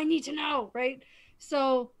 oh, Yeah. I need to know, right?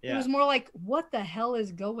 So it Yeah. was more like, what the hell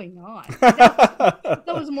is going on? That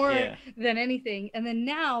was more Yeah. than anything. And then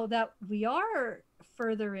now that we are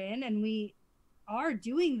further in and we are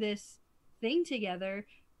doing this thing together,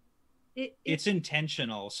 it's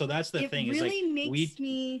intentional. So that's the it thing. really Is like makes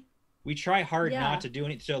me we try hard Yeah. not to do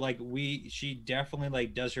anything. So like she definitely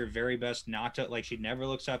like does her very best not to, like, she never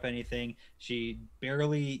looks up anything. She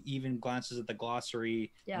barely even glances at the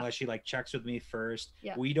glossary Yeah. unless she like checks with me first.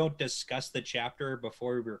 Yeah. We don't discuss the chapter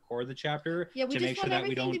before we record the chapter yeah, we to just make sure want that we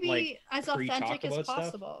everything don't to be like as pre-talk authentic as about stuff.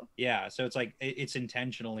 possible. Yeah, so it's like it's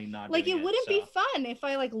intentionally not Like, doing it wouldn't be so. fun if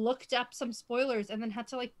I like looked up some spoilers and then had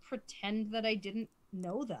to like pretend that I didn't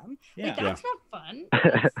know them. Like, Yeah. that's not fun.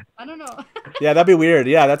 That's- I don't know. Yeah, that'd be weird.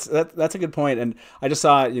 Yeah, that's a good point. And I just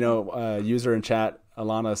saw, user in chat,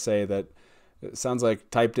 Alana, say that it sounds like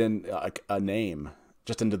typed in a name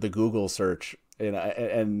just into the Google search.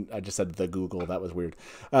 And I just said the Google. That was weird.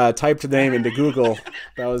 Typed name into Google.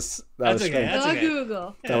 That was That's okay. strange. That's Not okay.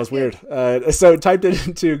 Google. That was weird. So typed it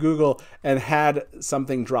into Google and had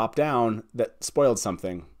something drop down that spoiled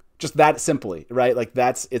something. Just that simply, right? Like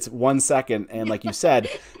it's 1 second, and like you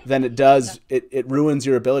said, then it ruins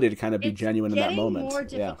your ability to kind of be It's genuine in that moment. It's more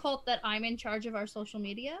Yeah. difficult that I'm in charge of our social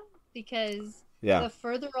media, because Yeah. the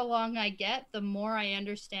further along I get, the more I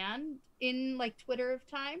understand in like Twitter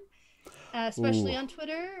time, especially Ooh. on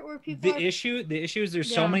Twitter, where people The are issue is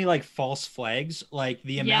there's so Yeah. many like false flags. Like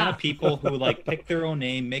the amount Yeah. of people who like pick their own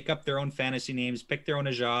name, make up their own fantasy names, pick their own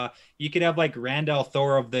Aja. You could have like Randall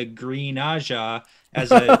Thor of the Green Aja as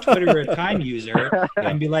a Twitter time user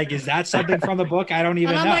and be like, is that something from the book? I don't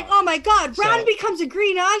even and I'm know. like, oh my god, So- Ron becomes a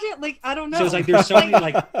green agent. Like, I don't know. So it's like there's so many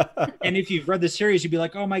like, and if you've read the series, you'd be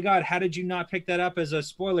like, oh my god, how did you not pick that up as a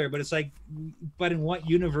spoiler? But it's like, but in what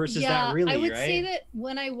universe is that really? I would right? say that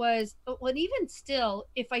when I was, well, even still,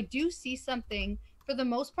 if I do see something, for the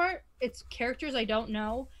most part, it's characters I don't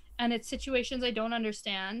know and it's situations I don't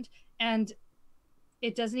understand, and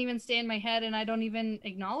it doesn't even stay in my head, and I don't even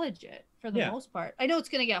acknowledge it for the Yeah. most part. I know it's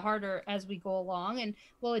going to get harder as we go along, and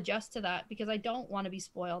we'll adjust to that because I don't want to be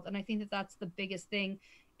spoiled. And I think that that's the biggest thing,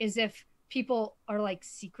 is if people are like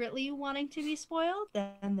secretly wanting to be spoiled,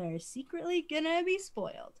 then they're secretly gonna be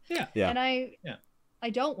spoiled. Yeah. Yeah. And Yeah. I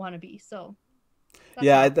don't want to be. So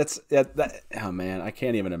Yeah, all. that. Oh man, I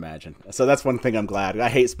can't even imagine. So that's one thing I'm glad. I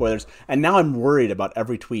hate spoilers, and now I'm worried about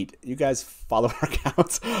every tweet. You guys follow our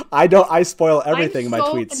accounts. I don't. I spoil everything in my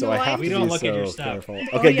so tweets, so I have We to don't be look at your so stuff. careful.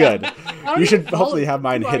 Oh, Okay, yeah. good. I don't You even should follow hopefully have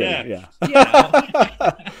mine you. hidden. Yeah.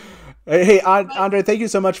 Yeah. Hey, Andre, thank you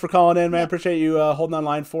so much for calling in, man. I appreciate you holding on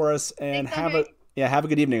line for us, and Thanks, have a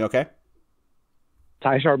good evening. Okay.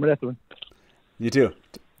 Ty Sharp-Medethrin. You too.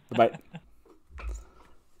 Bye.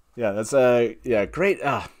 Yeah, that's great.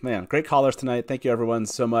 Ah, man, great callers tonight. Thank you everyone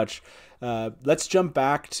so much. Let's jump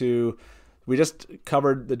back to, we just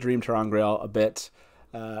covered the Dream Terangriel a bit.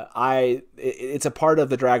 It's a part of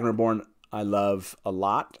the Dragon Reborn I love a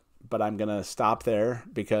lot, but I'm gonna stop there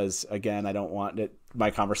because again, I don't want my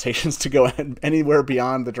conversations to go anywhere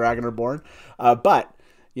beyond the Dragon Reborn. But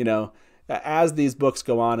you know, as these books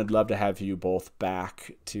go on, I'd love to have you both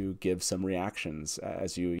back to give some reactions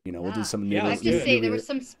as we'll do some new. I have to good. say there was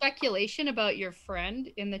some speculation about your friend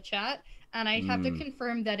in the chat, and I have to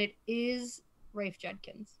confirm that it is Rafe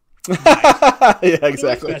Judkins. Yeah,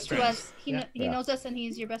 exactly. Best friend. He knows us, and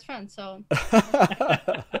he's your best friend. So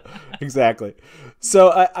Exactly. So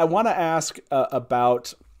I want to ask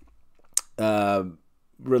about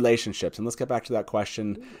relationships, and let's get back to that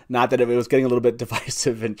question. Not that it was getting a little bit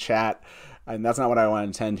divisive in chat, and that's not what I want to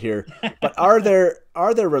intend here. But are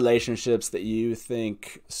there relationships that you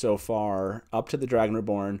think so far up to the Dragon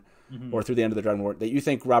Reborn or through the end of the Dragon Reborn that you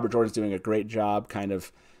think Robert Jordan's doing a great job, kind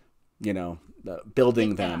of,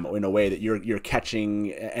 building them in a way that you're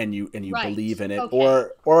catching and you Right. believe in it, Okay.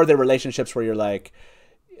 or are there relationships where you're like,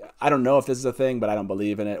 I don't know if this is a thing, but I don't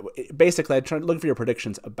believe in it. Basically, I'm looking for your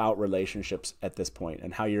predictions about relationships at this point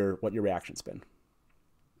and what your reaction's been.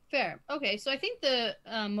 fair. Okay, so I think the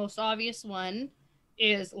most obvious one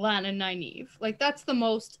is Lan and Nynaeve. Like that's the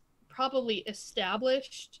most probably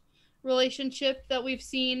established relationship that we've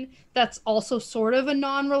seen. That's also sort of a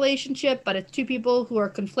non-relationship, but it's two people who are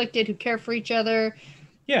conflicted, who care for each other.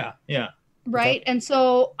 Yeah. Right. And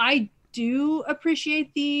so I do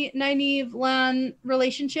appreciate the Nynaeve Lan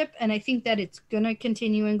relationship, and I think that it's gonna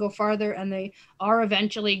continue and go farther, and they are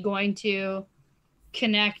eventually going to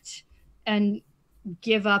connect and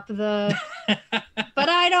give up the but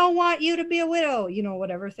I don't want you to be a widow,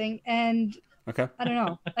 whatever thing. And Okay. I don't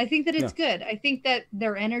know. I think that it's good. I think that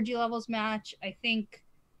their energy levels match. I think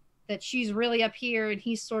that she's really up here and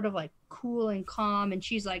he's sort of like cool and calm, and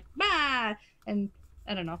she's like, bah, and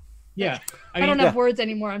I don't know. Yeah. I don't have words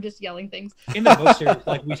anymore. I'm just yelling things. In the book series,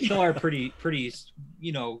 like we still are pretty,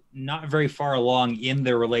 not very far along in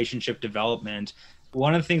their relationship development.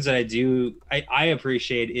 One of the things that I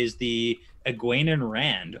appreciate is the Egwene and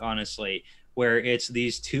Rand, honestly, where it's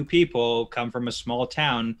these two people come from a small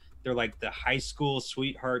town. They're like the high school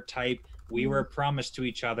sweetheart type. We were promised to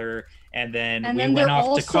each other, and then we went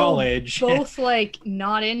off to college. Both like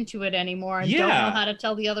not into it anymore and don't know how to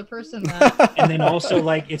tell the other person that. And then also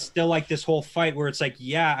like it's still like this whole fight where it's like,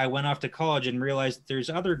 yeah, I went off to college and realized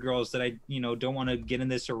there's other girls that I don't want to get in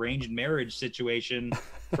this arranged marriage situation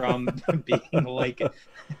from being like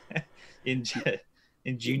in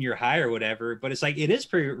junior high or whatever. But it's like it is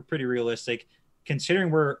pretty realistic, considering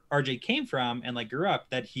where RJ came from and like grew up,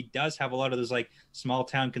 that he does have a lot of those like small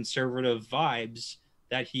town conservative vibes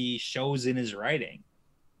that he shows in his writing.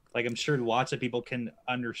 Like I'm sure lots of people can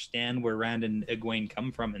understand where Rand and Egwene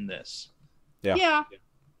come from in this. Yeah.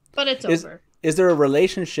 But it's over. Is there a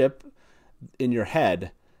relationship in your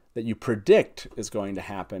head that you predict is going to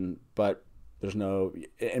happen, but there's no,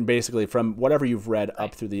 and basically from whatever you've read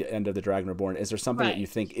up through the end of the Dragon Reborn, is there something that you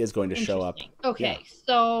think is going to show up? Okay,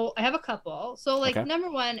 so I have a couple. So like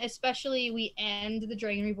number one, especially we end the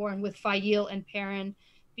Dragon Reborn with Fael and Perrin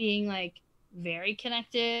being like very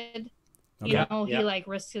connected. He like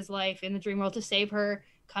risks his life in the dream world to save her,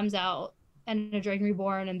 comes out and a Dragon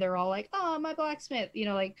Reborn, and they're all like, oh, my blacksmith,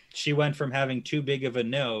 like she went from having too big of a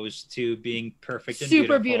nose to being perfect and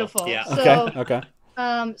super beautiful. Yeah. So, okay.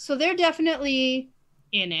 So they're definitely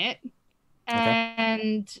in it.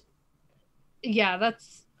 And yeah,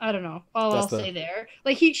 that's, I don't know. I'll say there.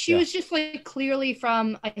 Like she was just like clearly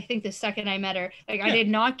from, I think the second I met her, like I did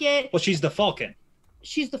not get. Well, she's the Falcon.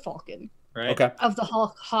 She's the Falcon. Right. Okay. Of the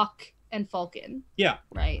Hawk and Falcon. Yeah.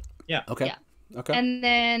 Right. Yeah. Okay. Yeah. Okay. And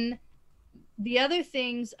then the other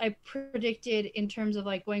things I predicted in terms of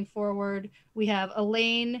like going forward, we have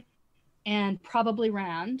Elaine and probably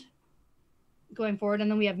Rand. going forward, and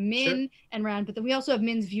then we have Min and Rand, but then we also have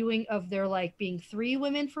Min's viewing of there like being 3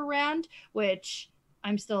 women for Rand, which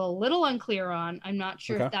I'm still a little unclear on. I'm not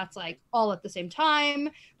sure if that's like all at the same time,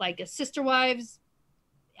 like a sister wives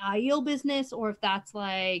Aiel business, or if that's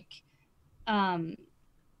like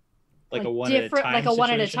like a one at a time like a one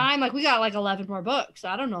at a situation? time. Like we got like 11 more books.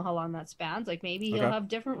 I don't know how long that spans. Like maybe he'll have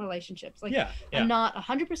different relationships. Like I'm not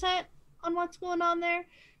 100% on what's going on there.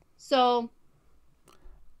 So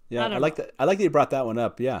yeah, I like that. I like that you brought that one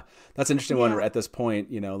up. Yeah, that's an interesting one. At this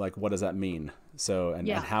point, like what does that mean? So and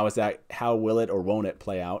how is that? How will it or won't it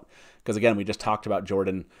play out? Because again, we just talked about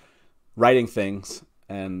Jordan writing things.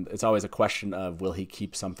 And it's always a question of will he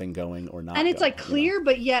keep something going or not? And it's like clear,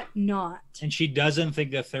 but yet not. And she doesn't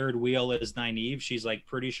think the third wheel is Nynaeve. She's like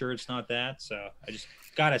pretty sure it's not that. So I just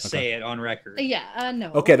gotta say it on record. Yeah,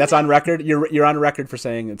 no. Okay, that's on record. You're on record for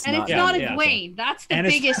saying it's not. And it's not Egwene. That's the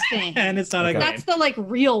biggest thing. And it's not Egwene. That's the like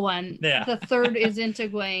real one. Yeah. The third isn't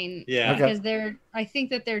Egwene. Yeah. Because I think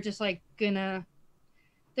that they're just like they're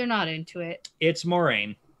not into it. It's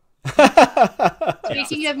Moraine.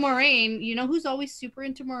 Speaking of Moraine, you know who's always super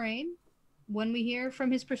into Moraine when we hear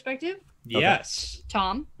from his perspective? Yes.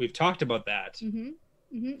 Tom. We've talked about that.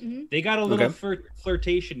 Mm-hmm. They got a little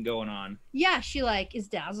flirtation going on. Yeah, she like is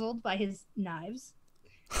dazzled by his knives.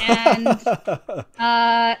 And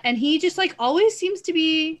and he just like always seems to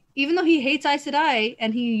be, even though he hates Aes Sedai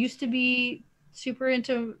and he used to be super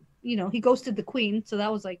into, he ghosted the queen, so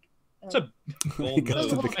that was like it's a bold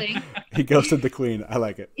thing. He ghosted the queen. I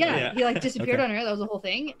like it. Yeah. He like disappeared on her. That was the whole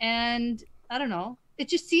thing. And I don't know. It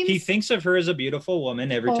just seems he thinks of her as a beautiful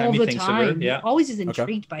woman every time he thinks of her. Yeah. He always is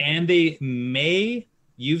intrigued by her. And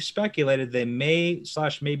you've speculated they may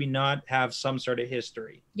 / maybe not have some sort of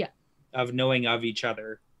history. Yeah. Of knowing of each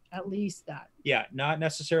other. At least that. Yeah, not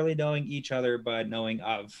necessarily knowing each other, but knowing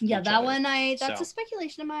of. Yeah, that one that's a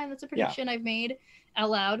speculation of mine. That's a prediction I've made out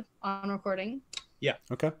loud on recording. Yeah.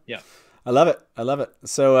 Okay. Yeah. I love it.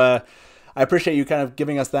 So I appreciate you kind of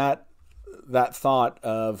giving us that thought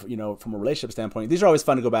of, from a relationship standpoint. These are always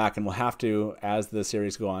fun to go back, and we'll have to, as the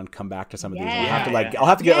series go on, come back to some of these. We'll have to I'll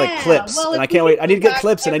have to get like clips, and I can't wait. I need to get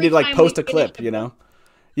clips, and I need to like post a clip,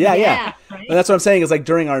 Yeah. Right? And that's what I'm saying is like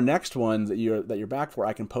during our next one that you're back for,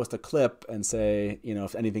 I can post a clip and say,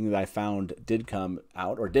 if anything that I found did come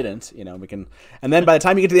out or didn't, we can, and then by the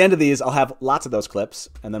time you get to the end of these, I'll have lots of those clips,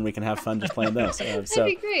 and then we can have fun just playing those. That'd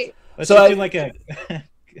be great. Let's just do like a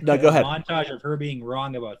no, go ahead. Montage of her being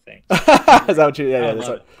wrong about things. Is that what you? Yeah, that's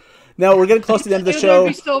what. Now we're getting close to the end of the show. There'll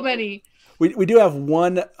be so many. We do have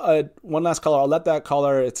one last caller. I'll let that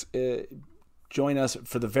caller join us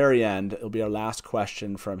for the very end. It'll be our last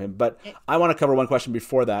question from him. But I want to cover one question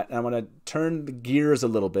before that, and I want to turn the gears a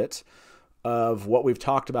little bit of what we've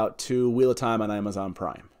talked about to Wheel of Time on Amazon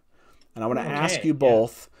Prime. And I want to ask you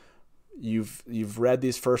both. Yeah. You've read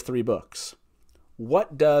these first 3 books.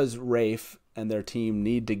 What does Rafe and their team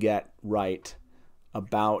need to get right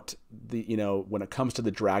about the when it comes to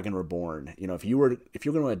the Dragon Reborn? If you're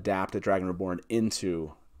going to adapt a Dragon Reborn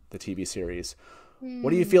into the TV series,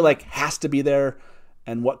 what do you feel like has to be there,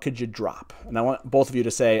 and what could you drop? And I want both of you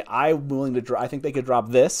to say, I'm willing to I think they could drop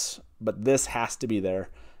this, but this has to be there.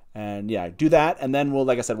 And do that, and then we'll,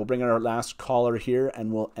 like I said, we'll bring in our last caller here,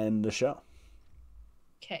 and we'll end the show.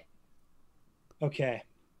 Okay.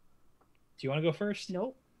 Do you want to go first?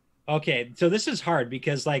 Nope. Okay, so this is hard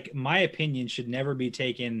because like my opinion should never be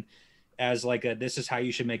taken as like this is how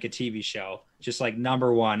you should make a TV show. Just like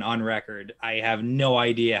number one on record, I have no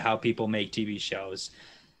idea how people make TV shows.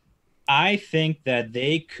 I think that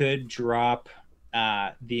they could drop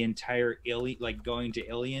the entire going to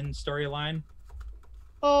Ilion storyline.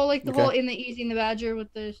 Oh, like the whole in the Easy and the Badger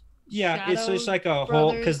with the it's just like a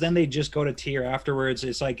whole, because then they just go to Tyr afterwards.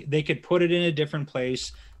 It's like they could put it in a different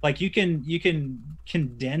place. Like you can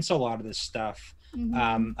condense a lot of this stuff.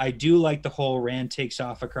 Mm-hmm. I do like the whole Rand takes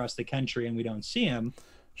off across the country and we don't see him.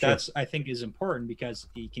 Sure. That's, I think, is important because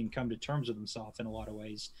he can come to terms with himself in a lot of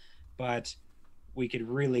ways. But we could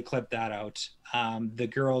really clip that out. The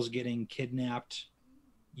girls getting kidnapped,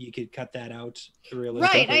 you could cut that out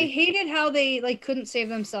realistically. Right. I hated how they couldn't save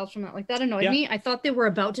themselves from that. Like that annoyed me. I thought they were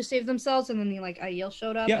about to save themselves, and then Aiel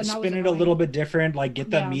showed up. Yeah, and spin it a little bit different. Like get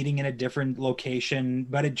that meeting in a different location.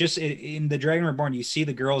 But in the Dragon Reborn, you see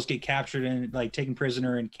the girls get captured and taken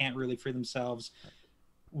prisoner and can't really free themselves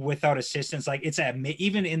without assistance. Like it's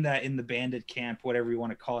even in the bandit camp, whatever you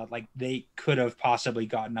want to call it. Like they could have possibly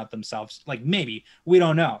gotten up themselves. Like maybe, we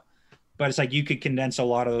don't know. But it's like you could condense a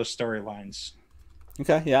lot of those storylines.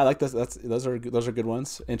 Okay, yeah, I like this. Those are good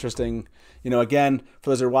ones. Interesting. Again, for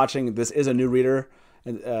those who are watching, this is a new reader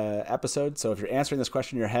episode. So if you're answering this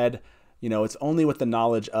question in your head, you know, it's only with the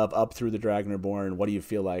knowledge of Up Through the Dragon Reborn, what do you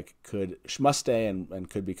feel like must stay and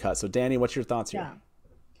could be cut? So Danny, what's your thoughts here? Yeah.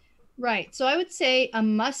 Right. So I would say a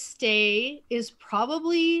must stay is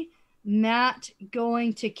probably Matt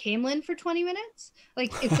going to Camelin for 20 minutes.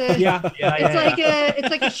 Like it's a it's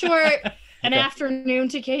like a short an afternoon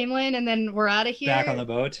to Camelin and then we're out of here. Back on the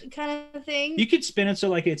boat. Kind of thing. You could spin it so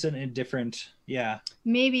like it's a different,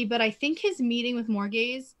 Maybe, but I think his meeting with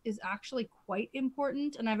Morgaze is actually quite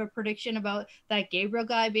important, and I have a prediction about that Gabriel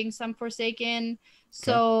guy being some Forsaken.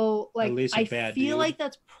 So, like, I feel like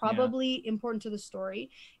that's probably important to the story.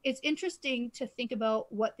 It's interesting to think about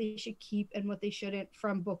what they should keep and what they shouldn't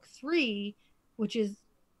from book 3, which is,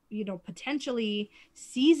 you know, potentially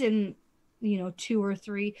season, you know, 2 or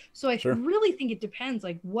 3. So I really think it depends,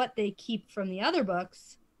 like, what they keep from the other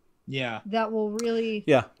books. Yeah, that will really.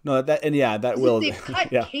 Yeah, no, that will. If they cut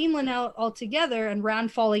Camelin out altogether and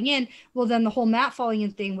Rand falling in, well, then the whole Matt falling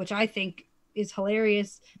in thing, which I think is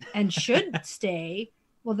hilarious and should stay,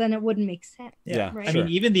 well, then it wouldn't make sense. Yeah, right? I mean,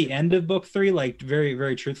 even the end of book 3, like very,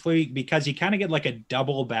 very truthfully, because you kind of get like a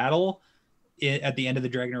double battle at the end of the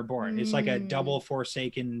Dragon Reborn. It's like a double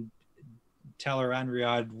Forsaken,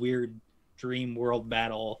 Tel'aran'rhiod weird dream world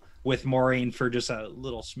battle with Maureen for just a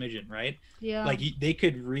little smidgen, right? Yeah. Like they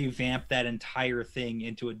could revamp that entire thing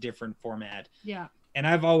into a different format. Yeah. And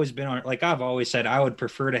I've always been on, like I've always said, I would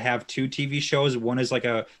prefer to have 2 TV shows. One is like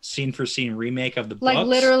a scene for scene remake of the books. Like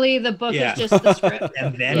literally the book is just the script.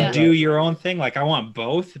 And then do your own thing. Like I want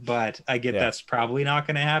both, but I get that's probably not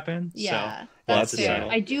going to happen. Yeah. So that's fair.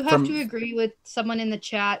 I do have to agree with someone in the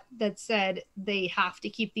chat that said they have to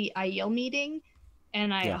keep the Aiel meeting.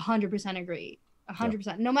 And I 100% agree.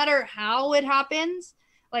 100%. No matter how it happens,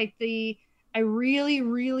 like I really,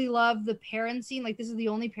 really love the parent scene. Like this is the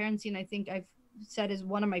only parent scene I think I've said is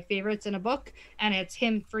one of my favorites in a book, and it's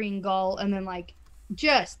him freeing Gull and then like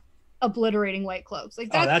just obliterating White Cloaks.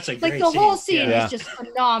 Like that's a great the whole scene is just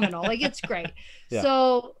phenomenal. Like it's great.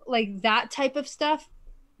 So like that type of stuff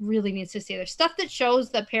really needs to stay there. Stuff that shows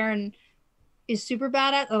that Perrin is super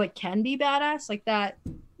badass or like can be badass, like that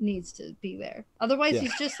needs to be there. Otherwise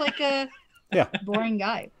he's just like a boring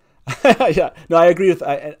guy. No, I agree with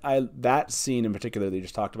I that scene in particular that you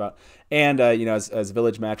just talked about, and you know, as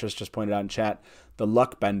Village Mattress just pointed out in chat, the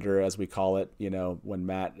luck bender as we call it, you know, when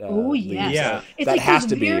Matt leaves, it's that like has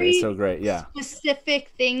to be it's so great. Specific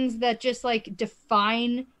things that just like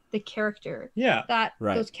define the character. That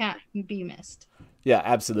those can't be missed. Yeah,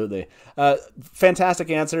 absolutely.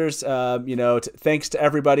 Fantastic answers. You know, thanks to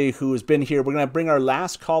everybody who's been here. We're gonna bring our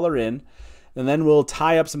last caller in, and then we'll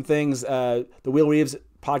tie up some things. The Wheel Reeves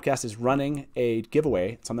podcast is running a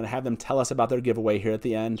giveaway, so I'm going to have them tell us about their giveaway here at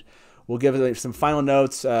the end. We'll give some final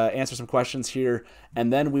notes, answer some questions here,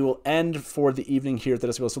 and then we will end for the evening here at the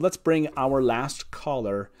Dusty Wheel. So let's bring our last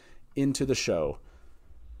caller into the show.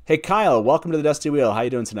 Hey, Kyle, welcome to the Dusty Wheel. How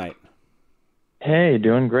you doing tonight? Hey,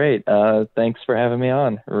 doing great. Thanks for having me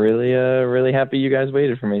on. Really happy you guys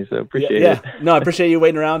waited for me, so appreciate it. No, I appreciate you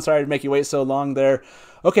waiting around. Sorry to make you wait so long there.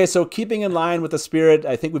 Okay, so keeping in line with the spirit,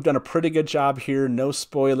 I think we've done a pretty good job here. No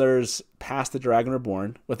spoilers past the Dragon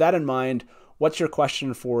Reborn. With that in mind, what's your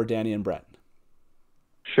question for Danny and Brett?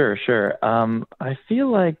 Sure. I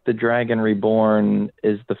feel like the Dragon Reborn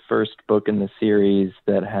is the first book in the series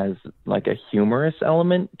that has like a humorous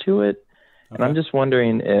element to it. Okay. And I'm just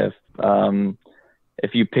wondering if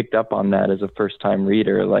you picked up on that as a first-time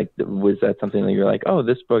reader, like was that something that you're like, oh,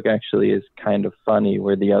 this book actually is kind of funny,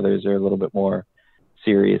 where the others are a little bit more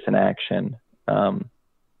serious in action.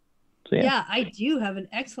 Yeah, I do have an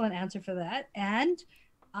excellent answer for that. And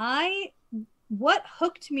what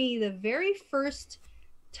hooked me the very first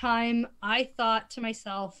time, I thought to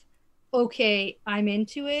myself, okay, I'm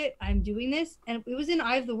into it, I'm doing this, and it was in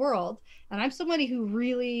Eye of the World. And I'm somebody who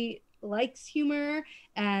really likes humor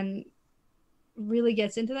and really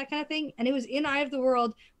gets into that kind of thing. And it was in Eye of the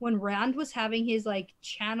World when Rand was having his like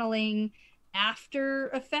channeling after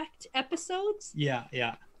effect episodes.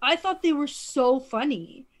 I thought they were so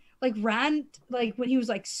funny. Like Rand, like when he was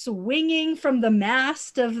like swinging from the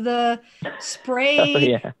mast of the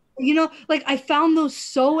spray, you know, like I found those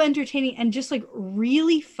so entertaining and just like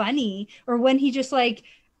really funny. Or when he just like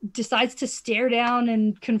decides to stare down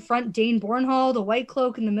and confront Dane Bornhall, the White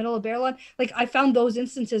Cloak in the middle of Baerlon. Like I found those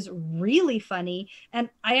instances really funny. And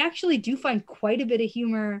I actually do find quite a bit of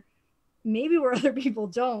humor, maybe where other people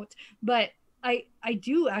don't, but I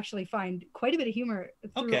do actually find quite a bit of humor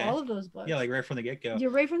through all of those books. Yeah, like right from the get-go.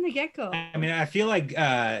 You're right from the get-go. I mean, I feel like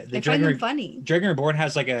the funny. Dragon Reborn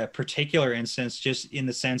has like a particular instance just in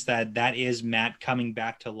the sense that is Matt coming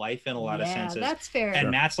back to life in a lot of senses. That's fair.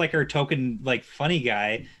 And Matt's like our token like funny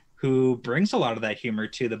guy who brings a lot of that humor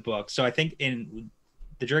to the book. So I think in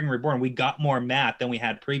The Dragon Reborn, we got more Matt than we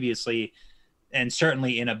had previously, and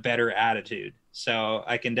certainly in a better attitude. So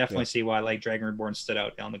I can definitely see why like Dragon Reborn stood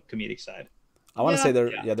out on the comedic side. I want to say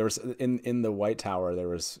there was in the White Tower there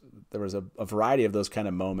was a variety of those kind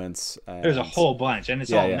of moments. There's a whole bunch, and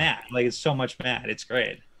it's all Matt. Like it's so much Matt. It's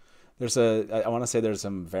great. I want to say there's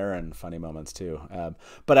some Varen funny moments too.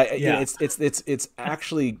 But it's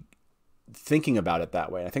actually thinking about it that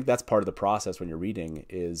way. I think that's part of the process when you're reading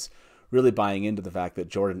is really buying into the fact that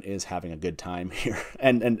Jordan is having a good time here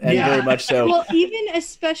and very much so. Well, even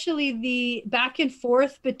especially the back and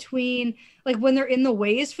forth between like when they're in the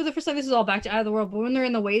ways for the first time, this is all back to Eye of the World, but when they're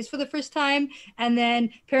in the ways for the first time, and then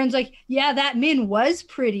Perrin's like, yeah, that Min was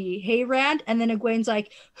pretty. Hey, Rand. And then Egwene's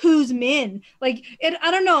like, who's Min? Like, I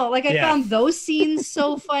don't know. Like I found those scenes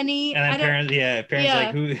so funny. And then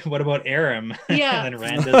Perrin's like, what about Aram? Yeah. And then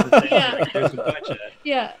Rand does the same. Like, there's a bunch of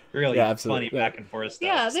really funny back and forth stuff.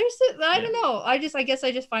 Yeah, I don't know. I guess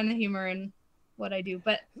I just find the humor in what I do,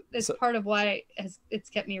 but it's part of why it's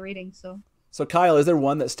kept me reading. So Kyle, is there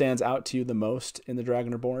one that stands out to you the most in The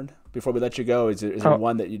Dragon Reborn? Before we let you go, is there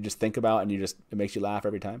one that you just think about and it makes you laugh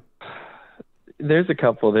every time? There's a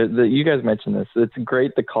couple. You guys mentioned this. It's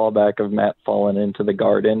great the callback of Matt falling into the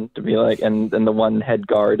garden to be like, and the one head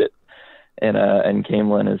guard and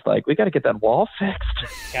Camelin is like, we got to get that wall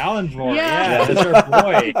fixed. Talonvor, that's our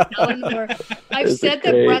boy. Talonvor. I've said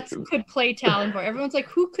that Brett could play Talonvor. Everyone's like,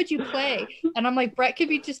 who could you play? And I'm like, Brett could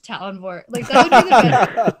be just Talonvor. Like that would be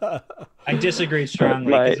the best. I disagree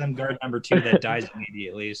strongly because I'm guard number 2 that dies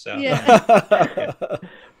immediately. So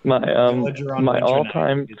my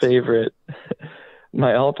all-time favorite.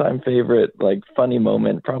 My all-time favorite, like funny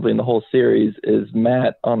moment, probably in the whole series, is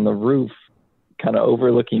Matt on the roof, kind of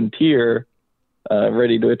overlooking Tyr,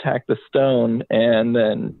 ready to attack the stone, and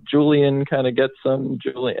then Julian kind of gets and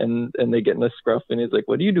they get in a scruff, and he's like,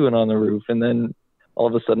 "What are you doing on the roof?" And then all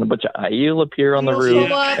of a sudden, a bunch of Aiel appear on the roof,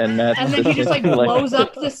 and then he just like blows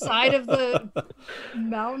up the side of the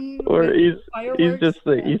mountain. Or he's just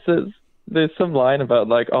like, he says, there's some line about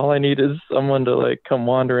like, all I need is someone to like come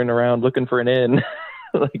wandering around looking for an inn.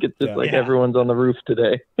 Like it's just everyone's on the roof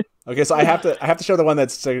today. Okay, so I have to show the one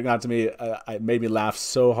that's sticking out to me. It made me laugh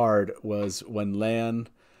so hard was when Lan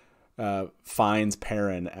finds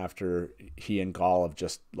Perrin after he and Gaul have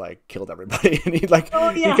just like killed everybody, and he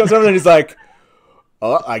comes over and he's like,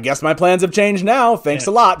 "Oh, I guess my plans have changed now. Thanks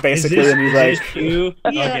a lot," basically. And he's like,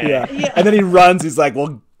 and then he runs. He's like,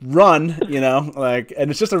 "Well, run," like,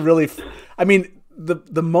 and it's just a really, I mean.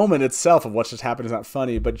 The moment itself of what's just happened is not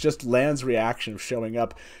funny, but just Lan's reaction of showing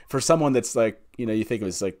up for someone that's like, you think it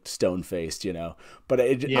was like stone faced, but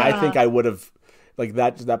I think I would have like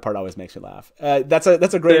that part always makes me laugh. That's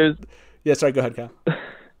a great. Sorry, go ahead, Kyle.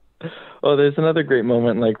 Oh, there's another great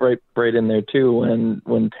moment, like right in there too,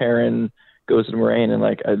 when Perrin goes to Moraine and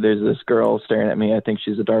like, there's this girl staring at me. I think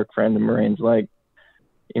she's a dark friend, and Moraine's like,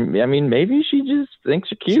 I mean, maybe she just thinks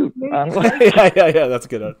you're cute. Yeah, that's a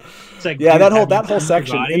good one. Like, that whole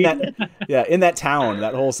section in that town,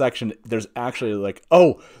 that whole section. There's actually like,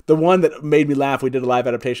 the one that made me laugh. We did a live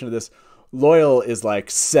adaptation of this. Loyal is like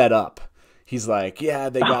set up. He's like,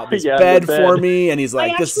 they got this bed for me, and he's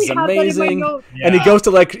like, this is amazing. And he goes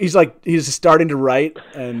to like, he's starting to write,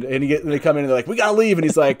 and they come in and they're like, we gotta leave, and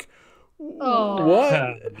he's like,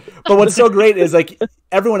 what? But what's so great is like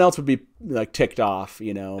everyone else would be like ticked off,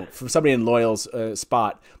 from somebody in Loyal's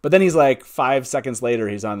spot. But then he's like 5 seconds later,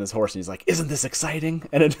 he's on this horse and he's like, "Isn't this exciting?"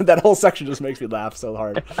 And that whole section just makes me laugh so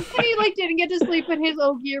hard. And he like didn't get to sleep in his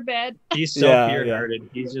Ogier bed. He's so pure-hearted.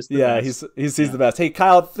 He's just best. He's the best. Hey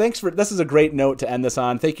Kyle, this is a great note to end this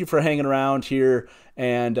on. Thank you for hanging around here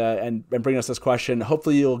and bringing us this question.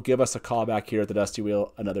 Hopefully you'll give us a call back here at the Dusty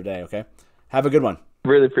Wheel another day. Okay, have a good one.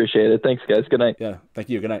 Really appreciate it. Thanks, guys. Good night. Yeah, thank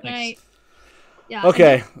you. Good night. Good night. Yeah.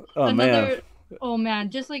 Okay. Man.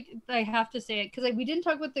 Just like I have to say it because we didn't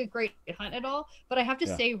talk about the Great Hunt at all, but I have to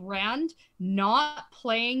say Rand not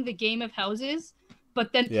playing the game of houses,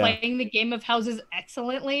 but then playing the game of houses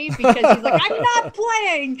excellently because he's like, I'm not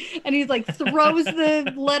playing, and he's like throws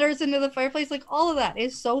the letters into the fireplace. Like all of that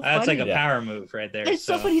is so funny. That's like a power move right there. It's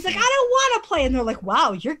so funny. He's like, I don't want to play, and they're like,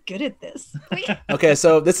 wow, you're good at this. Okay,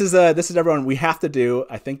 so this is everyone. We have to do.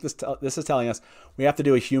 I think this is telling us we have to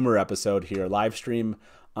do a humor episode here, live stream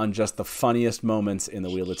on just the funniest moments in the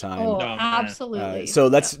Wheel of Time. Oh, absolutely. So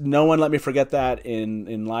no one let me forget that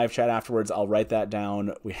in live chat afterwards. I'll write that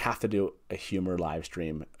down. We have to do a humor live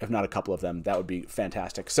stream, if not a couple of them. That would be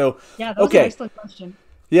fantastic. So that was an excellent question.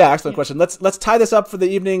 Yeah, excellent question. Let's tie this up for the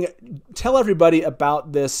evening. Tell everybody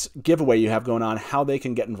about this giveaway you have going on, how they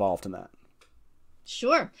can get involved in that.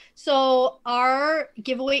 Sure. So our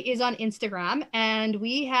giveaway is on Instagram, and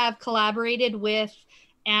we have collaborated with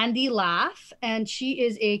Andy Laugh, and she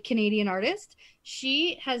is a Canadian artist.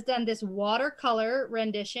 She has done this watercolor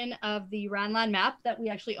rendition of the Ranland map that we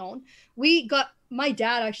actually own. We got my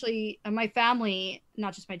dad actually, my family,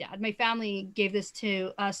 not just my dad, my family gave this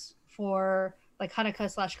to us for like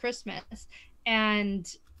Hanukkah / Christmas,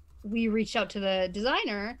 and we reached out to the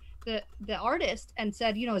designer, the artist, and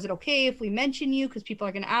said, you know, is it okay if we mention you, because people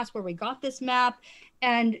are going to ask where we got this map?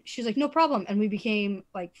 And she's like, no problem. And we became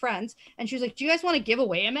like friends, and she was like, do you guys want to give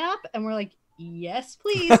away a map? And we're like, yes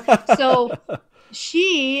please. So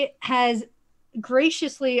she has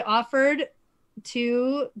graciously offered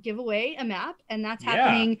to give away a map, and that's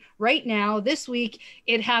happening right now this week.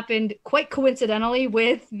 It happened quite coincidentally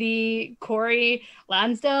with the Corey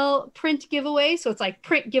Lansdale print giveaway, so it's like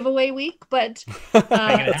print giveaway week. But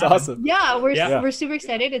that's awesome. Yeah, we're super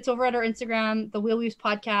excited. It's over at our Instagram, the Wheel Weaves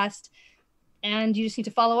Podcast, and you just need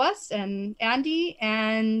to follow us and Andy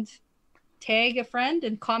and tag a friend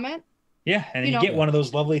and comment. Yeah, and you get one of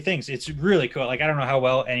those lovely things. It's really cool. Like, I don't know how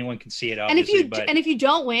well anyone can see it, obviously. And if you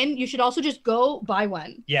don't win, you should also just go buy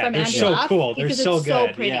one. Yeah, from they're Andy so Laugh, cool. They're so it's good.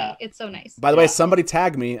 So pretty. Yeah. It's so nice. By the way, somebody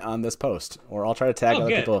tag me on this post, or I'll try to tag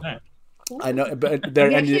other people. Right. I know, but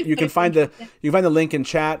there, and you can find the link in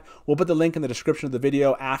chat. We'll put the link in the description of the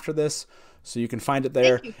video after this, so you can find it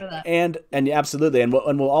there. Thank you for that. And absolutely, and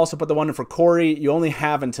we'll also put the one in for Corey. You only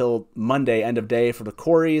have until Monday, end of day, for the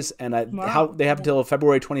Corey's, and how they have until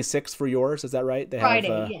February 26th for yours. Is that right? They Friday.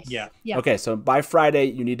 have, Yes. Yeah. Okay, so by Friday,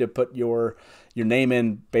 you need to put your name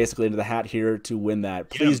in basically into the hat here to win that.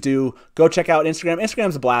 Please do go check out Instagram.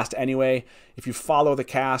 Instagram's a blast anyway. If you follow the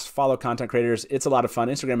cast, follow content creators, it's a lot of fun.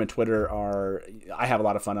 Instagram and Twitter I have a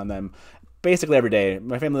lot of fun on them. Basically every day,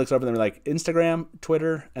 my family looks over them and they're like, Instagram,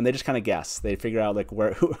 Twitter, and they just kind of guess. They figure out like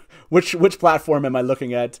which platform am I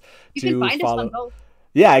looking at You to can find follow. us on both.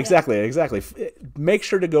 Yeah, exactly. Make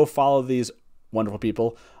sure to go follow these wonderful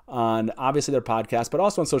people on obviously their podcast, but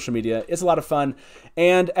also on social media. It's a lot of fun.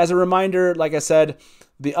 And as a reminder, like I said,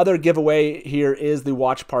 the other giveaway here is the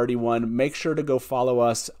watch party one. Make sure to go follow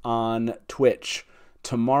us on Twitch.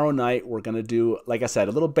 Tomorrow night, we're going to do, like I said,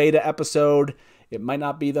 a little beta episode. It might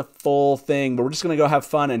not be the full thing, but we're just going to go have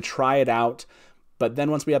fun and try it out. But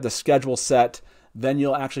then once we have the schedule set, then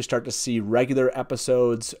you'll actually start to see regular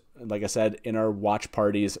episodes. Like I said, in our watch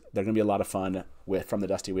parties, they're going to be a lot of fun from the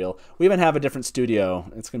Dusty Wheel. We even have a different studio.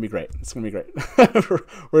 It's going to be great. It's going to be great.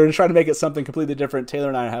 We're going to try to make it something completely different. Taylor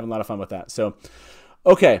and I are having a lot of fun with that. So,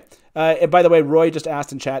 okay. And by the way, Roy just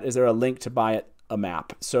asked in chat, is there a link to buy a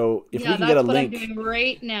map? So if we can get a link. I'm doing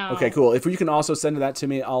right now. Okay, cool. If you can also send that to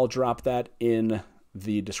me, I'll drop that in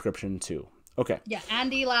the description too. Okay. Yeah,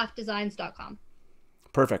 AndyLaughDesigns.com.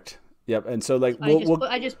 Perfect. Yep. And so like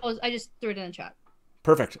I just threw it in the chat.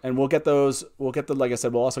 Perfect. And we'll get those. Like I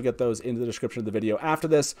said, we'll also get those into the description of the video after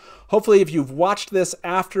this. Hopefully, if you've watched this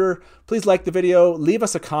after, please like the video. Leave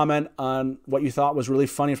us a comment on what you thought was really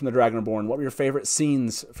funny from The Dragon Reborn. What were your favorite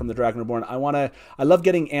scenes from The Dragon Reborn? I love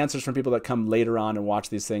getting answers from people that come later on and watch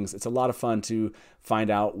these things. It's a lot of fun to find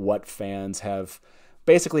out what fans have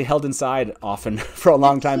basically held inside often for a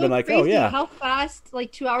long time. So been like, crazy oh yeah, how fast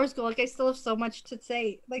like 2 hours go. Like I still have so much to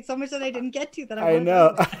say, like so much that I didn't get to that I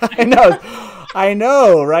know. I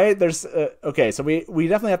know, right? There's okay, so we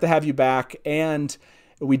definitely have to have you back, and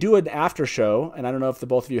we do an after show, and I don't know if the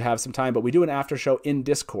both of you have some time, but we do an after show in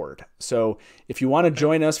Discord. So if you want to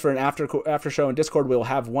join us for an after show in Discord, we'll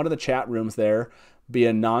have one of the chat rooms there be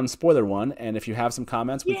a non-spoiler one, and if you have some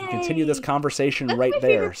comments, we can continue this conversation right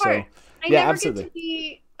there. So I never get to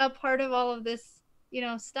be a part of all of this,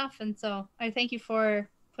 stuff, and so I thank you for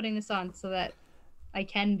putting this on so that I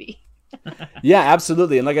can be. Yeah,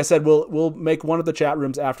 absolutely. And like I said, we'll make one of the chat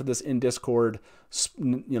rooms after this in Discord,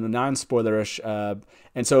 non-spoilerish,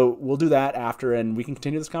 and so we'll do that after, and we can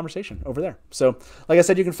continue this conversation over there. So, like I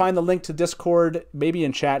said, you can find the link to Discord maybe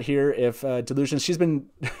in chat here. If Delusions, she's been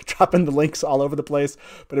dropping the links all over the place,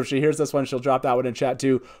 but if she hears this one, she'll drop that one in chat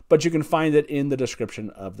too. But you can find it in the description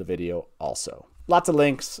of the video also. Lots of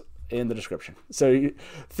links in the description. So,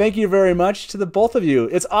 thank you very much to the both of you.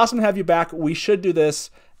 It's awesome to have you back. We should do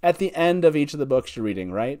this at the end of each of the books you're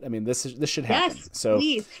reading, right? I mean, this should happen. Yes, so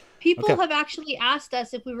please. People have actually asked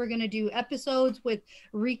us if we were going to do episodes with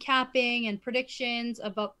recapping and predictions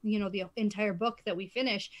about, the entire book that we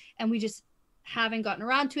finish. And we just haven't gotten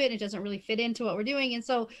around to it, and it doesn't really fit into what we're doing. And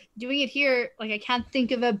so doing it here, like I can't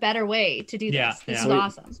think of a better way to do this. This is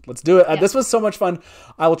awesome. Let's do it. This was so much fun.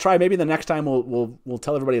 I will try. Maybe the next time we'll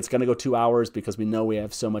tell everybody it's going to go 2 hours because we know we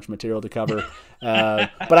have so much material to cover.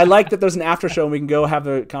 But I like that there's an after show and we can go have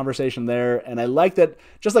a conversation there. And I like that,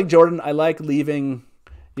 just like Jordan, I like leaving,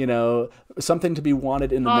 you know, something to be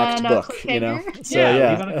wanted in the next book. You know, so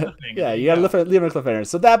you got to leave it a cliffhanger.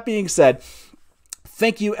 So that being said,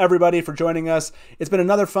 thank you, everybody, for joining us. It's been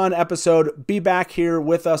another fun episode. Be back here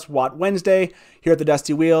with us, Watt Wednesday, here at the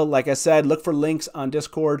Dusty Wheel. Like I said, look for links on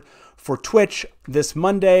Discord for Twitch this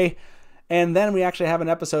Monday. And then we actually have an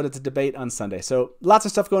episode. It's a debate on Sunday. So lots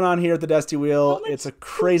of stuff going on here at the Dusty Wheel. It's a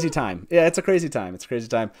crazy time. Yeah, it's a crazy time. It's a crazy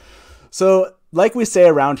time. So like we say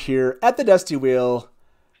around here at the Dusty Wheel,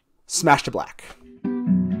 smash to black. Welcome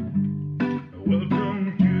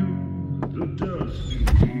to the Dusty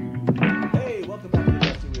Wheel. Hey, welcome back to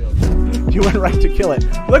the Dusty Wheel. You went right to kill it.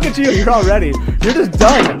 Look at you. You're all ready. You're just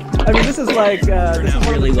done. I mean, this is like this is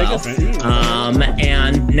really well.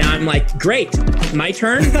 And now I'm like, great, my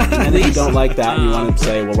turn. And if you don't like that, and you want to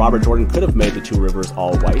say, well, Robert Jordan could have made the two rivers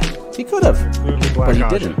all white. He could have, but he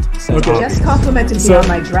didn't. So, just complimented me on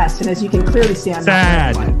my dress, and as you can clearly see, I'm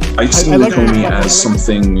sad. not I see Lukumi as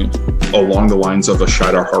something along the lines of a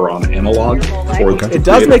Shida Haran analog. It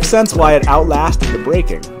does make sense why it outlasted the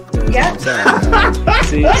breaking. Yeah.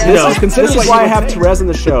 See, this is why I have Therese in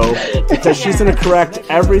the show, because she's going to correct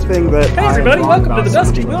everything that. Hey everybody, welcome to the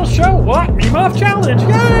Dusty Wheel Show. What? Meme Off Challenge.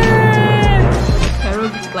 Yay!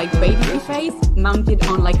 Like baby face mounted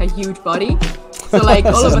on like a huge body. So like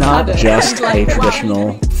all of a sudden, this is not just like, a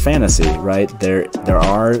traditional fantasy, right? There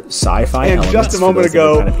are sci-fi elements. And just a moment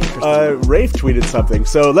ago, Rafe tweeted something.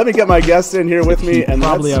 So let me get my guest in here with me, and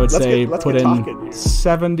probably I would say put in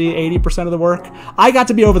 70-80% of the work. I got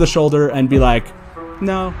to be over the shoulder and be like,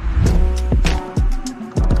 no,